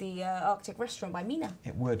next to the Arctic restaurant by Mina.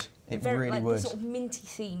 It would. It Very, really like, would. The sort of minty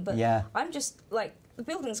theme, but Yeah. I'm just like, the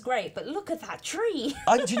building's great, but look at that tree.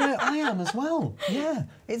 Do you know, I am as well. Yeah.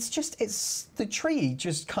 It's the tree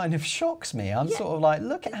just kind of shocks me. I'm Yeah, sort of like,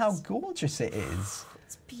 look at how gorgeous it is.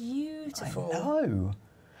 It's beautiful. I know.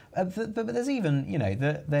 But there's even, you know,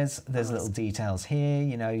 there's little details here.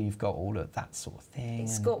 You know, you've got all of that sort of thing.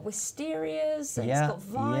 It's and got wisterias, and Yeah, it's got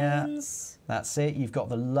vines. that's it. You've got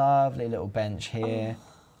the lovely little bench here.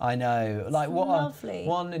 I know. Like, lovely.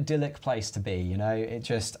 what an idyllic place to be, you know? It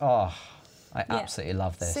just, I Yeah. absolutely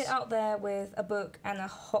love this. Sit out there with a book and a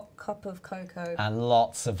hot cup of cocoa. And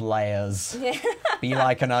lots of layers. Yeah. Be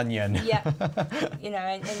like an onion. Yeah. You know,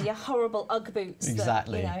 and your horrible Ugg boots.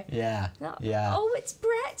 Exactly. That, you know. Yeah. No- Yeah. Oh, it's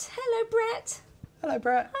Brett. Hello, Brett. Hello,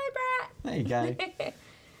 Brett. Hi, There you go. Brett.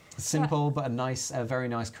 Simple but a very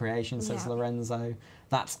nice creation, says Yeah. Lorenzo.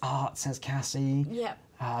 That's art, says Cassie. Yeah.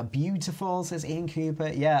 Beautiful, says Ian Cooper.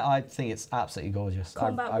 Yeah, I think it's absolutely gorgeous.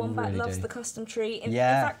 Combat I Wombat really loves do. the custom tree. In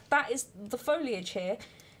Yeah. fact, that is the foliage here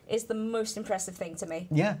is the most impressive thing to me.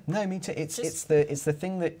 Yeah, no, me too. It's Just- it's the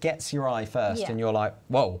thing that gets your eye first, Yeah. and you're like,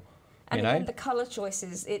 whoa, And you know. again, the colour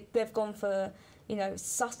choices, they've gone for, you know,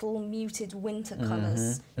 subtle, muted winter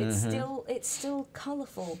colours. It's still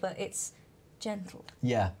colourful, but it's gentle.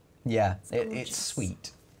 Yeah, it's gorgeous.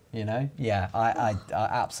 sweet. You know, yeah, I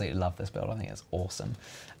absolutely love this build. I think it's awesome.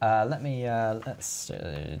 Let's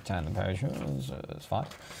turn the page. It's fine.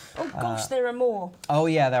 Oh gosh, there are more. Oh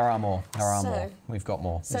yeah, there are more. There are So- more. We've got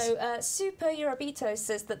more. So Super Yorobito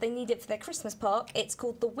says that they need it for their Christmas park. It's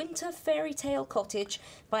called the Winter Fairy Tale Cottage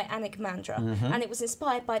by Anigmandra, and it was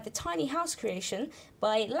inspired by the tiny house creation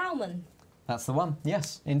by Lauman. That's the one.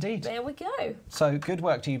 Yes, indeed. There we go. So good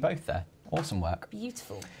work to you both there. Awesome work.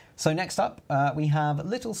 Beautiful. So next up, we have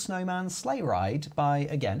Little Snowman Sleigh Ride by,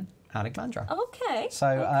 again, Alexandra. Okay. So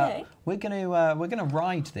okay. we're gonna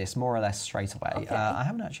ride this more or less straight away. Okay. I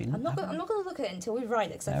haven't actually. I'm not going to look at it until we ride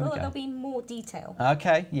it because I There feel we like go. there'll be more detail.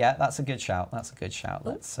 Okay, yeah, that's a good shout. That's a good shout. Oh,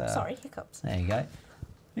 Let's. sorry, hiccups. There you go.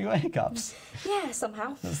 You got hiccups. Yeah,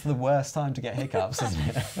 somehow. That's the worst time to get hiccups, isn't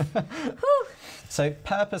it? So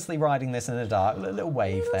purposely riding this in the dark. A little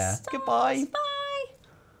wave Little there. stars, Goodbye. Bye.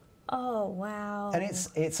 Oh wow. And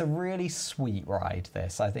it's a really sweet ride.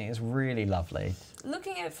 This, I think, it's really lovely.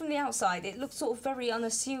 Looking at it from the outside, it looks sort of very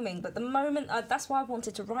unassuming. But the moment that's why I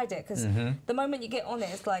wanted to ride it because the moment you get on it,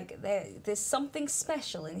 it's like there's something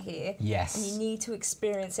special in here. Yes. And you need to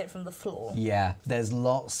experience it from the floor. Yeah, there's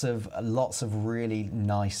lots of really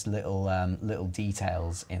nice little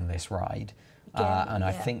details in this ride, Again, and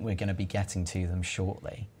I yeah. think we're going to be getting to them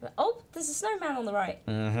shortly. Oh, there's a snowman on the right.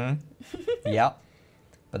 Yep,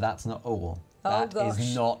 but that's not all. Oh, That is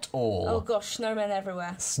gosh. not all. Oh gosh, snowmen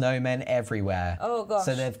everywhere. Snowmen everywhere. Oh, gosh.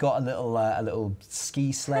 So they've got a little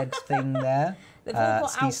ski sled thing there. They've all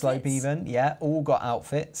got ski slope outfits. even. Yeah, all got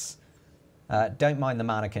outfits. Don't mind the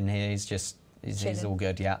mannequin here. He's Chilling. all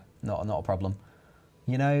good. Yeah, not a problem.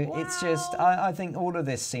 You know, it's just Wow. I think all of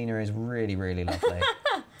this scenery is really lovely.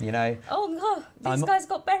 You know, Oh no, these I'm- guys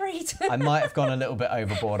got buried. I might have gone a little bit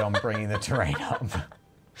overboard on bringing the terrain up.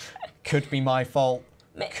 Could be my fault.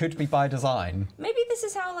 Could be by design. Maybe this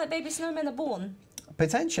is how like baby snowmen are born.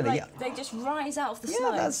 Potentially. Like Yeah. they just rise out of the Yeah,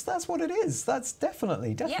 snow. that's what it is. That's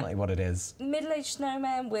definitely what it is. Middle-aged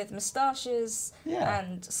snowmen with moustaches Yeah.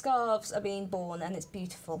 and scarves are being born, and it's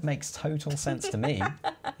beautiful. Makes total sense to me.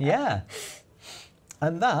 Yeah.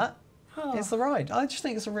 And that is the ride. I just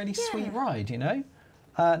think it's a really sweet ride, you know?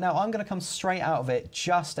 Now, I'm going to come straight out of it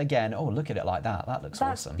just again. Oh, look at it like that. That looks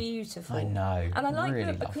That's awesome. beautiful. I know. And I like really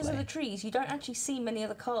that because of lovely. the trees, you don't actually see many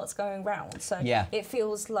other carts going round, so Yeah. it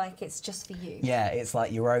feels like it's just for you. Yeah, it's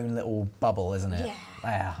like your own little bubble, isn't it? Yeah.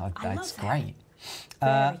 Yeah, I it's love that. great.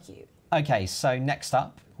 Very cute. Okay, so next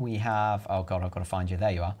up we have, oh God, I've got to find you.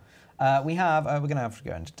 There you are. We have, we're going to have to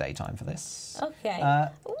go into daytime for this. Okay.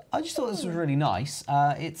 I just thought this was really nice.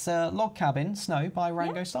 It's Log Cabin Snow by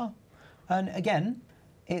Rango Star. And again,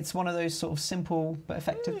 it's one of those sort of simple but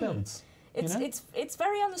effective builds. It's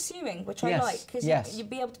very unassuming, which I like, because you'd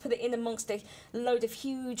be able to put it in amongst a load of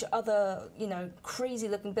huge other, crazy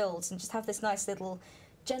looking builds and just have this nice little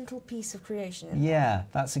gentle piece of creation.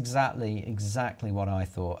 That's exactly what I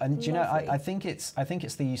thought. And do you know, I think it's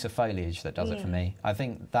the use of foliage that does it for me. I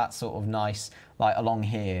think that sort of nice, like along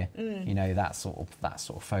here, that sort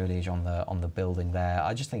of foliage on the building there.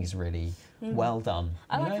 I just think it's really well done.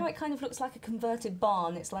 I like how it kind of looks like a converted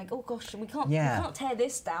barn. It's like, oh gosh, we can't tear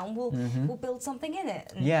this down. We'll build something in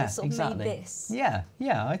it. And we'll sort of made this. Yeah,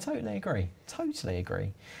 I totally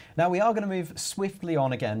agree. Now we are going to move swiftly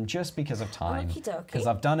on again, just because of time. Because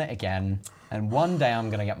I've done it again, and one day I'm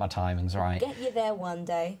going to get my timings right. Get you there one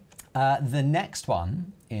day. The next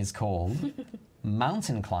one is called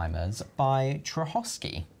Mountain Climbers by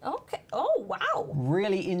Trohosky. Okay. Oh, wow.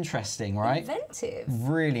 Really interesting, right? Inventive.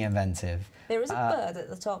 Really inventive. There is a bird at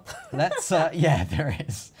the top. Let's there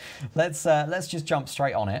is. Let's just jump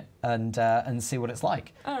straight on it and see what it's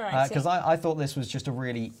like. All right. Because I thought this was just a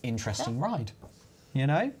really interesting ride.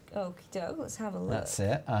 Okie doke. Let's have a look. That's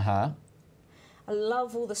it. I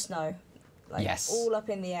love all the snow. Like, yes. All up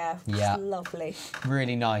in the air. Yeah. It's lovely.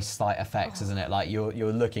 Really nice effects, isn't it? Like you're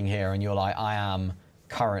looking here and you're like, I am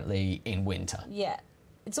currently in winter. Yeah.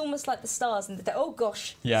 It's almost like the stars in the day. Oh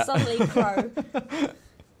gosh. Yeah. Suddenly crow.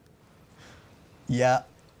 Yeah.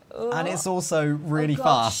 Oh. And it's also really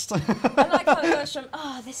fast. I like how it goes from,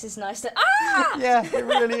 this is nice to, Yeah, it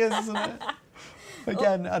really is, isn't it?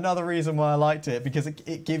 Again, another reason why I liked it, because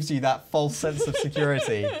it gives you that false sense of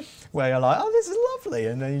security where you're like, oh, this is lovely.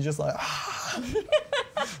 And then you're just like,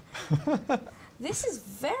 This is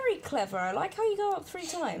very clever. I like how you go up 3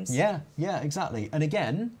 times. Yeah, exactly. And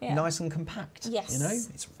again, nice and compact. Yes.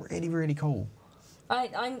 It's really, really cool.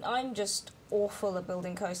 I'm just awful at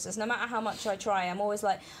building coasters. No matter how much I try, I'm always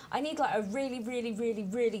like, I need like a really, really, really,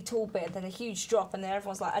 really tall bit, then a huge drop, and then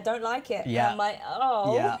everyone's like, I don't like it. Yeah. And I'm like,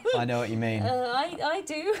 oh. Yeah, I know what you mean. I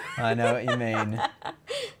do. I know what you mean.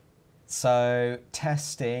 So,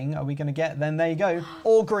 testing, are we going to get, then there you go,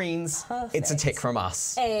 all greens. Perfect. It's a tick from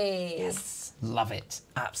us. Hey. Yes, love it,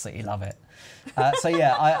 absolutely love it. So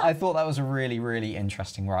yeah, I thought that was a really, really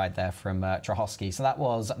interesting ride there from Trohosky. So that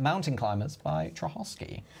was Mountain Climbers by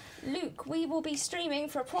Trohosky. Luke, we will be streaming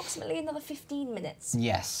for approximately another 15 minutes.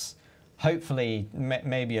 Yes. Hopefully,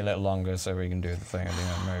 maybe a little longer so we can do the thing at the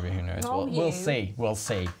end. Maybe, who knows. We'll see. We'll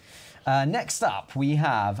see. Next up, we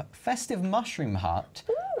have Festive Mushroom Hut.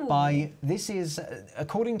 This is,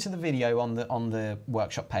 according to the video on the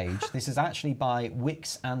workshop page, this is actually by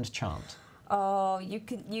Wix and Chant. Oh, you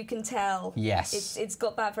can tell. Yes. It's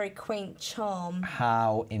got that very quaint charm.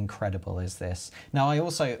 How incredible is this? Now, I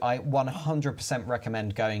 100%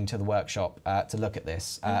 recommend going to the workshop to look at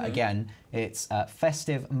this. Again, it's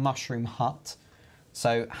Festive Mushroom Hut.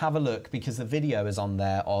 So have a look, because the video is on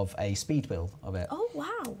there of a speed build of it. Oh,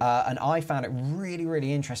 wow. And I found it really,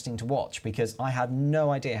 really interesting to watch, because I had no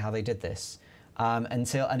idea how they did this and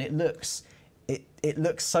it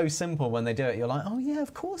looks so simple when they do it. You're like, oh yeah,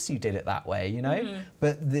 of course you did it that way,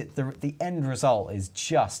 But the end result is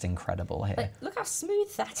just incredible here. Like, look how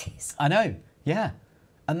smooth that is. I know, yeah.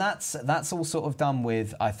 And that's all sort of done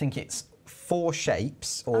with, I think it's 4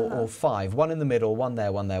 shapes or 5. One in the middle, one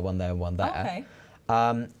there, one there, one there, one there. Okay.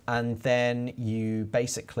 And then you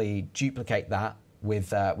basically duplicate that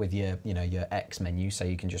with your your X menu, so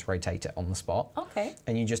you can just rotate it on the spot. Okay.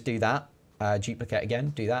 And you just do that. Duplicate again,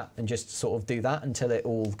 do that, and just sort of do that until it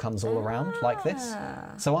all comes all around like this.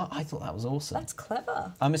 So I thought that was awesome. That's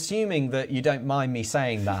clever. I'm assuming that you don't mind me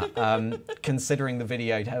saying that, considering the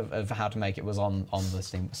video of how to make it was on the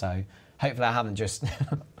Steam. So hopefully I haven't just...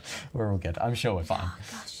 We're all good. I'm sure we're fine. Oh,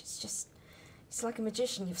 gosh, it's like a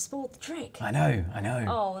magician. You've spoiled the trick. I know.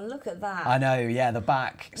 Oh, and look at that. I know, yeah, the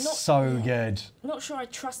back, so good. Not sure I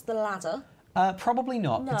trust the ladder. Probably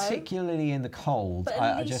not, particularly in the cold. But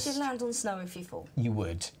at least you land on snow if you fall. You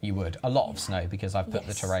would. A lot of snow, because I've put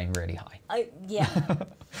the terrain really high. Yeah.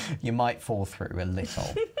 You might fall through a little.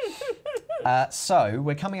 So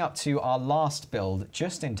we're coming up to our last build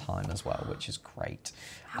just in time as well, which is great.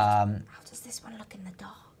 How does this one look in the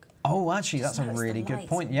dark? Oh, actually, that's a really good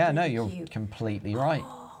point. Yeah, no, you're completely right.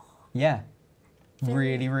 Yeah.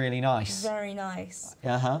 Really, really nice. Very nice.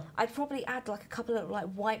 I'd probably add like a couple of like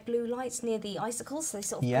white blue lights near the icicles, so they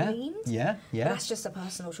sort of gleamed. Yeah. But that's just a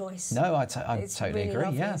personal choice. No, I totally really agree.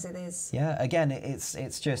 Lovely Yeah, as it is. yeah. Again,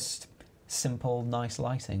 it's just simple, nice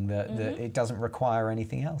lighting that it doesn't require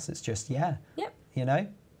anything else. It's just, Yep. you know,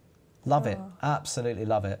 love it. Absolutely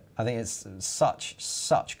love it. I think it's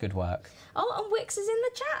such good work. Oh, and Wix is in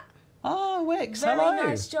the chat. Oh, Wix, Very hello.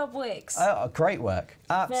 nice job, Wix. Oh, great work.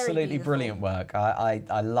 Absolutely beautiful. brilliant work.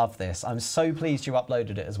 I love this. I'm so pleased you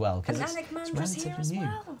uploaded it as well because And it's Anik here relatively as new.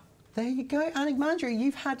 well. There you go, Anik Mandry.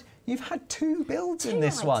 You've had 2 builds in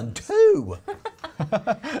this one. items. 2.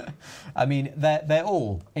 I mean, they're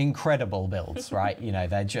all incredible builds, right? You know,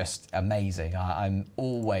 they're just amazing. I'm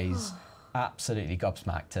always absolutely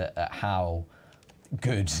gobsmacked at how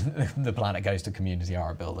good the Planet Coaster community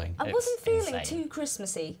are at building. I It's wasn't feeling insane. too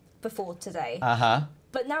Christmassy before today. Uh-huh.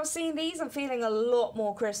 But now seeing these, I'm feeling a lot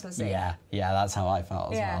more Christmassy. Yeah, that's how I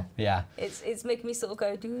felt as well. Yeah. It's making me sort of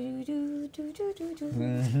go do do do do do do.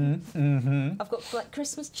 I've got like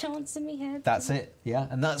Christmas chants in my head. That's it. Yeah,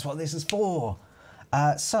 and that's what this is for.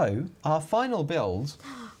 So our final build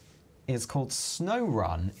is called Snow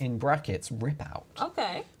Run in brackets Rip Out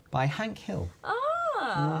Okay. by Hank Hill.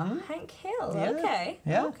 Hank Hill. Yeah, Okay.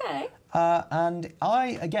 yeah. Okay. And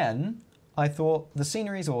I thought the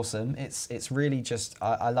scenery is awesome. It's really just,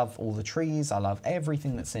 I love all the trees. I love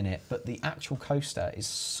everything that's in it. But the actual coaster is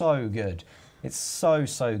so good. It's so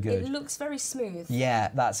good. It looks very smooth.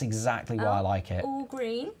 Yeah, that's exactly why I like it. All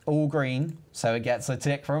green. All green, so it gets a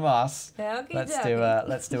tick from us. Okie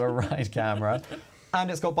Let's do a ride camera. And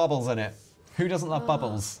it's got bubbles in it. Who doesn't love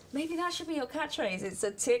bubbles? Maybe that should be your catchphrase. It's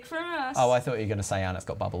a tick from us. Oh, I thought you were going to say, and it's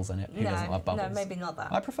got bubbles in it. Who doesn't love bubbles? No, maybe not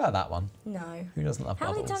that. I prefer that one. No. Who doesn't love How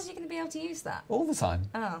bubbles? many times are you going to be able to use that? All the time.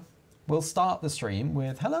 Oh. We'll start the stream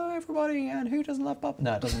with, hello everybody, and who doesn't love bubbles?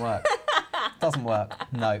 No, it doesn't work. Doesn't work.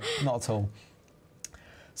 No, not at all.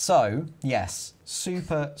 So, yes,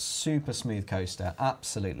 super smooth coaster.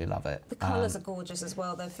 Absolutely love it. The colours are gorgeous as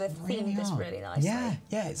well. They've themed this really nicely.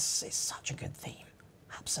 Yeah, it's such a good theme.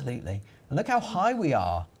 Absolutely. And look how high we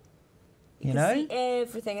are. You know? See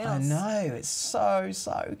everything else. I know, it's so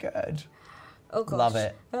good. Oh gosh. Love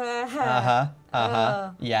it.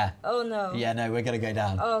 Yeah. Oh no. Yeah, no, we're gonna go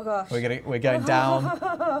down. Oh gosh. We're going down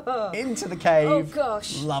into the cave. Oh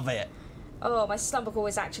gosh. Love it. Oh, my stomach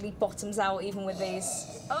always actually bottoms out even with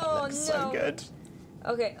these. Oh no. So good.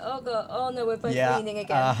 Okay. Oh god. Oh no, we're both leaning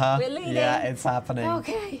again. We're leaning. Yeah, it's happening.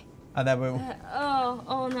 Okay. And then we'll.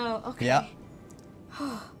 Oh no. Okay. Yeah.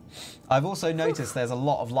 I've also noticed there's a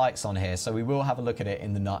lot of lights on here, so we will have a look at it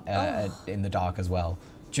in the dark as well,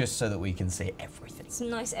 just so that we can see everything. Some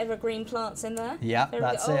nice evergreen plants in there. Yeah,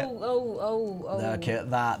 that's it. Oh. Look at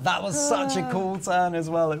that. That was such a cool turn as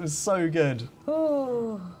well. It was so good.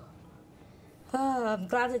 Oh, I'm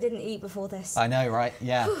glad I didn't eat before this. I know, right?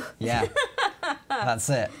 Yeah. That's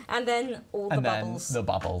it. And then all the bubbles. And then the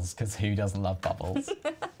bubbles, because who doesn't love bubbles?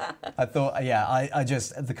 I thought, I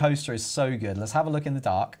just, the coaster is so good. Let's have a look in the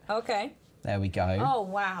dark. Okay. There we go. Oh,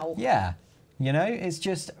 wow. Yeah. You know, it's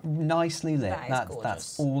just nicely lit. Gorgeous.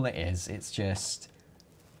 That's all it is. It's just,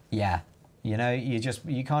 yeah. You know,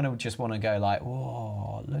 you kind of just want to go like,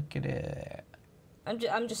 whoa, look at it.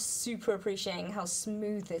 I'm just super appreciating how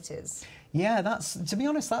smooth it is. Yeah, to be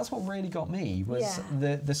honest, that's what really got me, was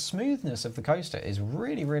the smoothness of the coaster is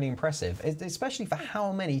really impressive, especially for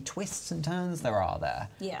how many twists and turns there are there.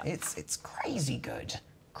 Yeah. It's crazy good.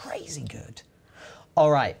 Crazy good. All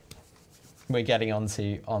right. We're getting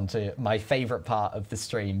onto my favourite part of the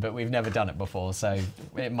stream, but we've never done it before, so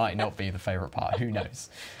it might not be the favourite part. Who knows?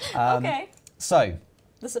 Okay. So,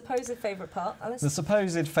 the supposed favourite part. the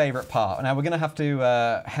supposed favourite part. Now we're going to have to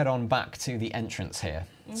head on back to the entrance here.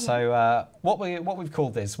 So what we've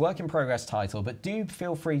called this, work in progress title, but do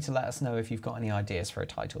feel free to let us know if you've got any ideas for a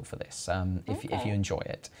title for this, if you enjoy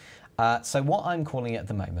it. So what I'm calling it at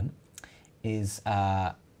the moment is,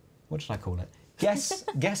 what should I call it? Guess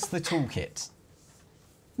the toolkit.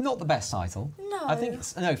 Not the best title. No. I think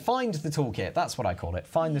it's, no, find the toolkit. That's what I call it.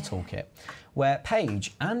 Find the toolkit, where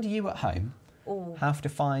Paige and you at home have to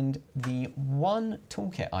find the one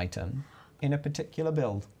toolkit item in a particular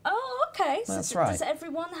build. Oh, okay. That's so right. Does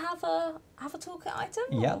everyone have a toolkit item?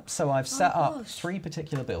 Yep. So I've set up 3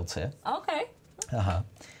 particular builds here. Okay.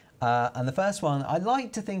 And the first one I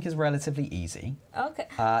like to think is relatively easy. Okay. Is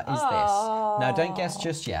this? Now don't guess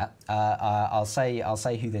just yet. I'll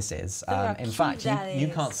say who this is. In fact, you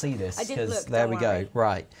can't see this because there we go.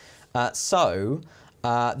 Right. So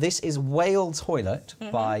this is Whale Toilet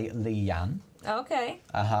by Lee Yan. Okay.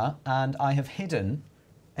 And I have hidden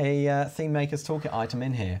a Theme Maker's Toolkit item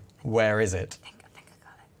in here. Where is it? I think I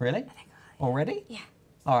got it. Really? I think I got it. Already? Yeah.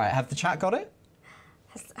 All right. Have the chat got it?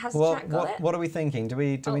 Has the chat got it? What are we thinking? Do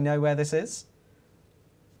we know where this is?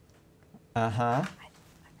 I think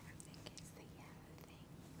it's the yellow thing.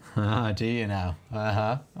 Ah, do you now?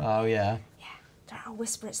 Uh-huh. Oh, yeah. Yeah, I'll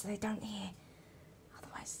whisper it so they don't hear.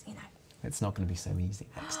 Otherwise, you know. It's not going to be so easy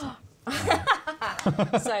next time.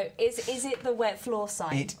 So, is it the wet floor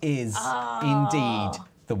sign? It is indeed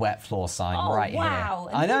the wet floor sign right wow.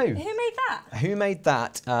 here. I know. Who made that? Who made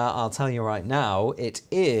that? I'll tell you right now. It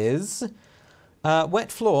is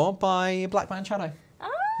Wet Floor by Black Man Shadow.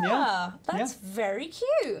 Ah, that's very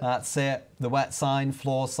cute. That's it. The wet sign,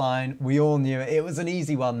 floor sign. We all knew it. It was an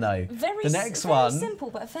easy one though. Very, the next very one, simple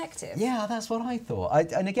but effective. Yeah, that's what I thought.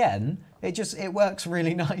 And again, it works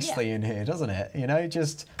really nicely in here, doesn't it? You know,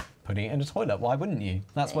 just putting it in a toilet. Why wouldn't you?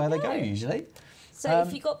 That's where they go usually. So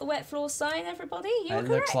if you got the wet floor sign, everybody, you were correct.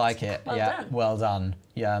 It looks like it. Well yeah, done. well done.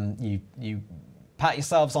 You pat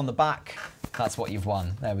yourselves on the back. That's what you've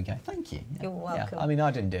won. There we go. Thank you. Yeah. You're welcome. Yeah. I mean,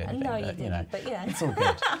 I didn't do anything. No, you but, didn't, but yeah. It's all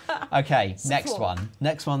good. Okay, next Support. one.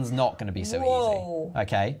 Next one's not going to be so Whoa. easy.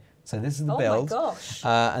 Okay, so this is the Oh build. my gosh.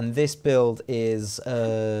 And this build is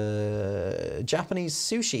Japanese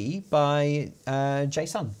Sushi by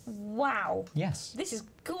Jae-sun. Wow. Yes. This is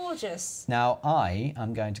gorgeous. Now I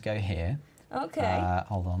am going to go here. Okay.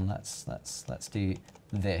 Hold on. Let's do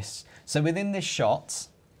this. So within this shot.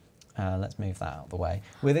 Let's move that out of the way.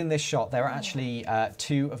 Within this shot, there are actually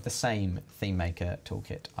 2 of the same Theme Maker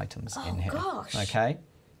Toolkit items in here. Gosh. Okay?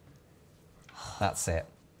 That's it.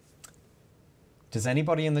 Does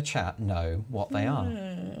anybody in the chat know what they are?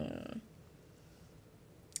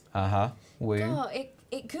 Uh-huh. Woo. God,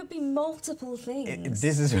 it could be multiple things.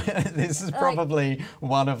 This is probably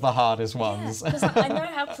one of the hardest ones. Because I know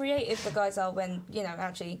how creative the guys are when, you know,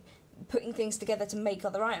 actually putting things together to make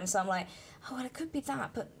other items. So I'm like, oh, well, it could be that,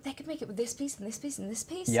 but they could make it with this piece and this piece and this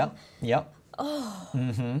piece. Yep, yep. Oh.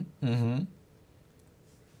 Mm-hmm.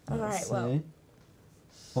 All right, well.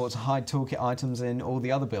 Or to hide toolkit items in all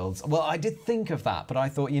the other builds. Well, I did think of that, but I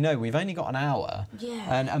thought, you know, we've only got an hour. Yeah.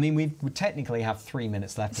 And I mean, we technically have 3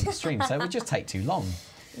 minutes left in the stream, so it would just take too long.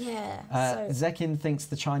 Yeah. Zekin thinks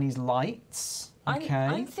the Chinese lights. Okay.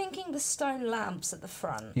 I'm thinking the stone lamps at the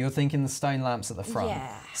front. You're thinking the stone lamps at the front.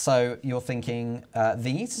 Yeah. So you're thinking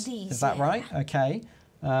these? These, Is that yeah. right? Okay.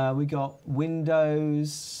 We got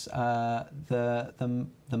windows, the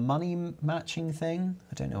money matching thing.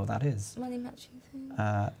 I don't know what that is. Money matching thing?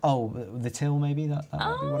 The till maybe, that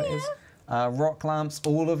might be what it is. Rock lamps,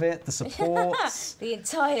 all of it, the supports. The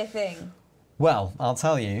entire thing. Well, I'll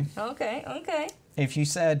tell you. Okay, okay. If you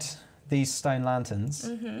said these stone lanterns,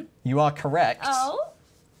 you are correct. Oh.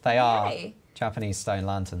 They are Yay. Japanese stone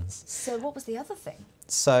lanterns. So what was the other thing?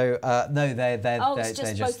 So no, they're it's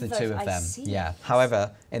just both the of two those. of I them. see. Yeah.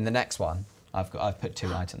 However, in the next one, I've put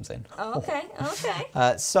 2 items in. Oh, okay,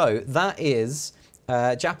 okay. So that is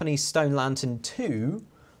Japanese Stone Lantern 2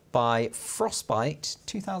 by Frostbite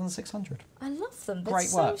 2600. I love them. They're Great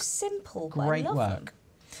so work. simple. But Great I love work. Them.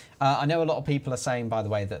 I know a lot of people are saying, by the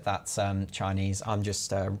way, that that's Chinese. I'm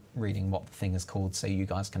just reading what the thing is called so you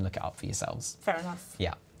guys can look it up for yourselves. Fair enough.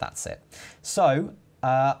 Yeah, that's it. So,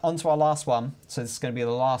 on to our last one. So this is going to be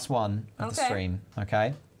the last one of the stream,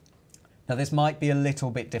 okay? Now, this might be a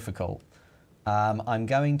little bit difficult. I'm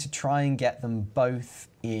going to try and get them both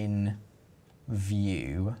in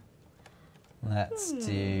view. Let's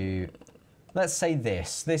say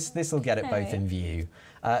this. This will get it both in view.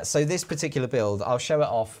 So this particular build, I'll show it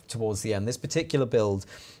off towards the end. This particular build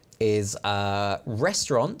is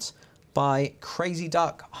Restaurant by Crazy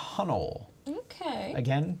Duck Hunnell. Okay.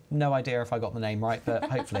 Again, no idea if I got the name right, but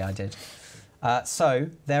hopefully I did. So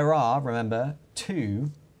there are, remember,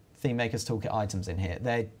 2 Theme Maker's Toolkit items in here.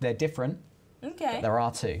 They're different, Okay. but there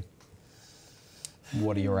are 2.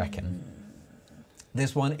 What do you reckon?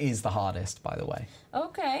 This one is the hardest, by the way.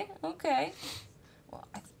 Okay, okay. Well,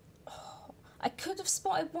 I could have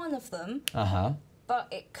spotted one of them, but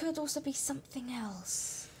it could also be something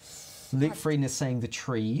else. Luke Frieden is saying the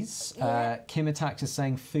trees. Yeah. Kim Attacks is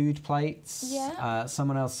saying food plates. Yeah.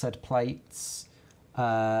 Someone else said plates.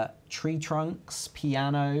 Tree trunks,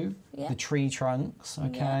 piano, Yeah. the tree trunks,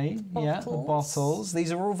 okay. Yeah. The Bottles. bottles.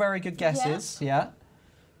 These are all very good guesses, yeah.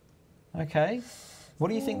 Okay. What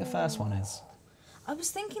do you think the first one is? I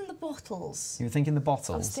was thinking the bottles. You were thinking the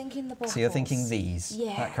bottles? I was thinking the bottles. So you're thinking these,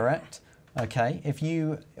 Yeah. is that correct? Okay. If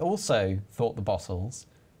you also thought the bottles,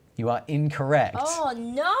 you are incorrect. Oh,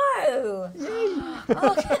 no!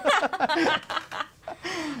 Okay.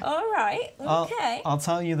 All right, okay. I'll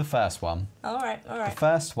tell you the first one. All right, all The right.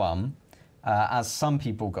 first one, as some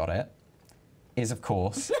people got it, is of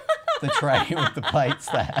course the tray with the plates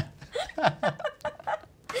there. Okie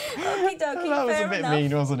dokie, That was fair a bit enough.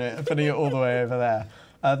 mean, wasn't it? Putting it all the way over there.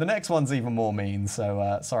 The next one's even more mean,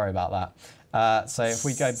 so sorry about that. So if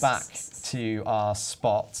we go back to our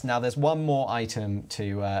spot. Now, there's one more item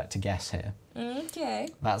to guess here. Okay.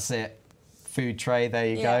 That's it. Food tray, there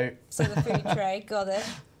you go. So the food tray, got it.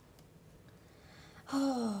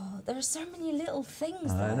 Oh, there are so many little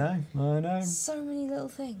things there. I know. So many little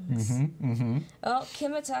things. Oh,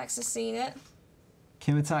 Kim Attacks has seen it.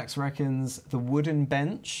 Kim Attacks reckons the wooden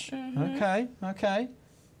bench. Okay.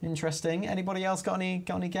 Interesting. Anybody else got any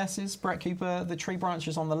guesses? Brett Cooper, the tree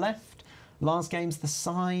branches on the left. Lars Games, the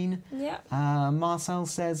sign. Yep. Marcel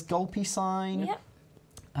says Gulpy sign. Yep.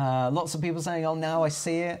 Lots of people saying, oh, now I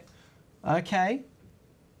see it. Okay.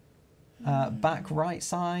 Back right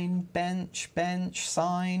sign, bench,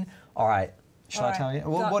 sign. All right. Shall I tell you?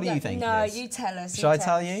 What do you think? No, you tell us. Shall I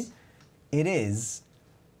tell you? It is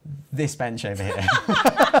this bench over here.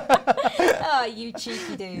 Oh, you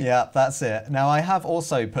cheeky dude. Yeah, that's it. Now, I have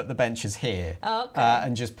also put the benches here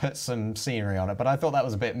and just put some scenery on it, but I thought that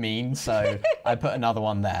was a bit mean, so I put another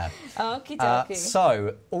one there. Okie dokie.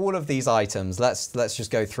 So, all of these items, let's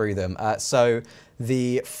just go through them. So,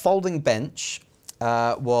 the folding bench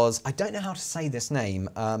was, I don't know how to say this name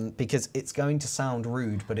because it's going to sound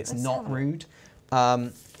rude, but it's not rude.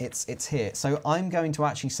 It's here. So, I'm going to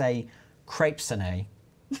actually say Crepesine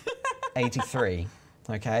 83,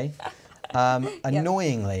 okay?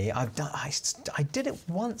 Annoyingly, I did it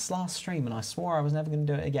once last stream and I swore I was never going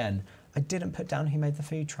to do it again. I didn't put down who made the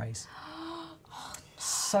food trays. Oh, no.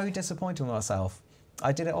 So disappointed with myself.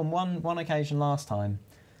 I did it on one occasion last time.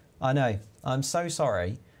 I know. I'm so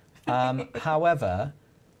sorry. However,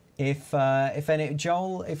 if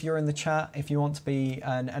Joel, if you're in the chat, if you want to be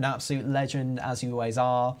an absolute legend as you always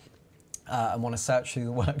are, and want to search through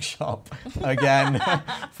the workshop again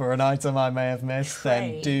for an item I may have missed,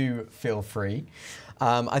 then do feel free.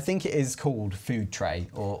 I think it is called Food Tray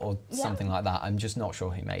or something like that. I'm just not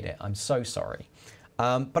sure who made it. I'm so sorry.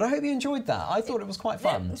 But I hope you enjoyed that. I thought it was quite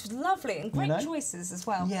fun. It was lovely and great choices as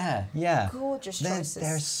well. Yeah. Gorgeous choices.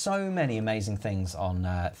 There's so many amazing things on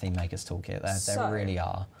Theme Makers Toolkit. There really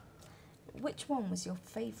are. Which one was your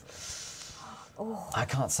favourite? Oh, I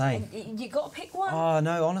can't say. You got to pick one? Oh,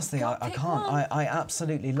 no, honestly, I can't. One. I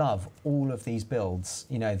absolutely love all of these builds.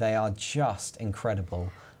 You know, they are just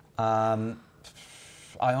incredible. I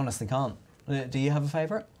honestly can't. Do you have a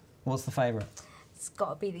favourite? What's the favourite? It's got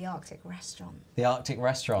to be the Arctic Restaurant. The Arctic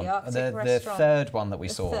Restaurant. The third one that we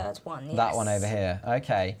saw. The third one, yes. That one over here.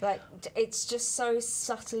 Okay. Like, it's just so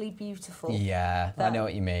subtly beautiful. Yeah, I know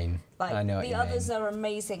what you mean. Like, I know what you mean. The others are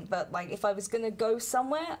amazing, but like if I was going to go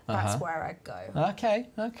somewhere, that's where I'd go.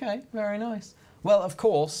 Okay, very nice. Well, of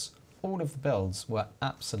course, all of the builds were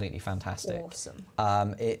absolutely fantastic. Awesome.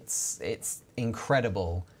 It's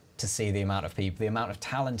incredible to see the amount of people, the amount of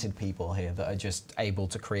talented people here that are just able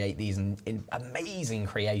to create these amazing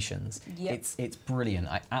creations. Yep. It's brilliant.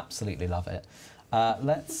 I absolutely love it.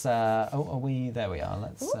 Let's. There we are.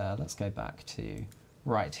 Let's go back to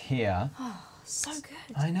right here. Oh, so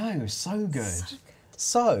good. I know, so good. So good.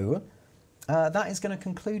 So that is going to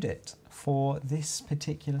conclude it for this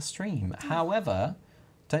particular stream. However,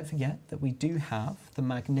 don't forget that we do have the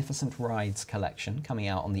Magnificent Rides collection coming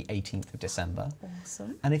out on the 18th of December.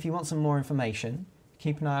 Awesome. And if you want some more information,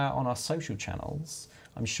 keep an eye out on our social channels.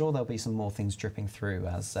 I'm sure there'll be some more things dripping through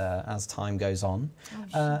as time goes on.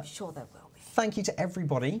 I'm sure there will be. Thank you to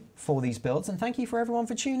everybody for these builds, and thank you for everyone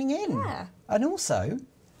for tuning in. Yeah. And also,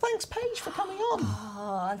 thanks Paige for coming on.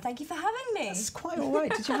 Oh, and thank you for having me. That's quite all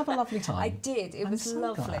right. Did you have a lovely time? I did. It was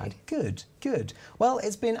lovely. Glad. Good. Well,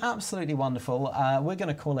 it's been absolutely wonderful. We're going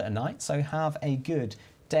to call it a night, so have a good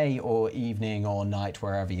day or evening or night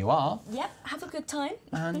wherever you are. Yep, have a good time.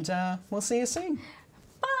 And we'll see you soon.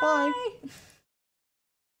 Bye. Bye.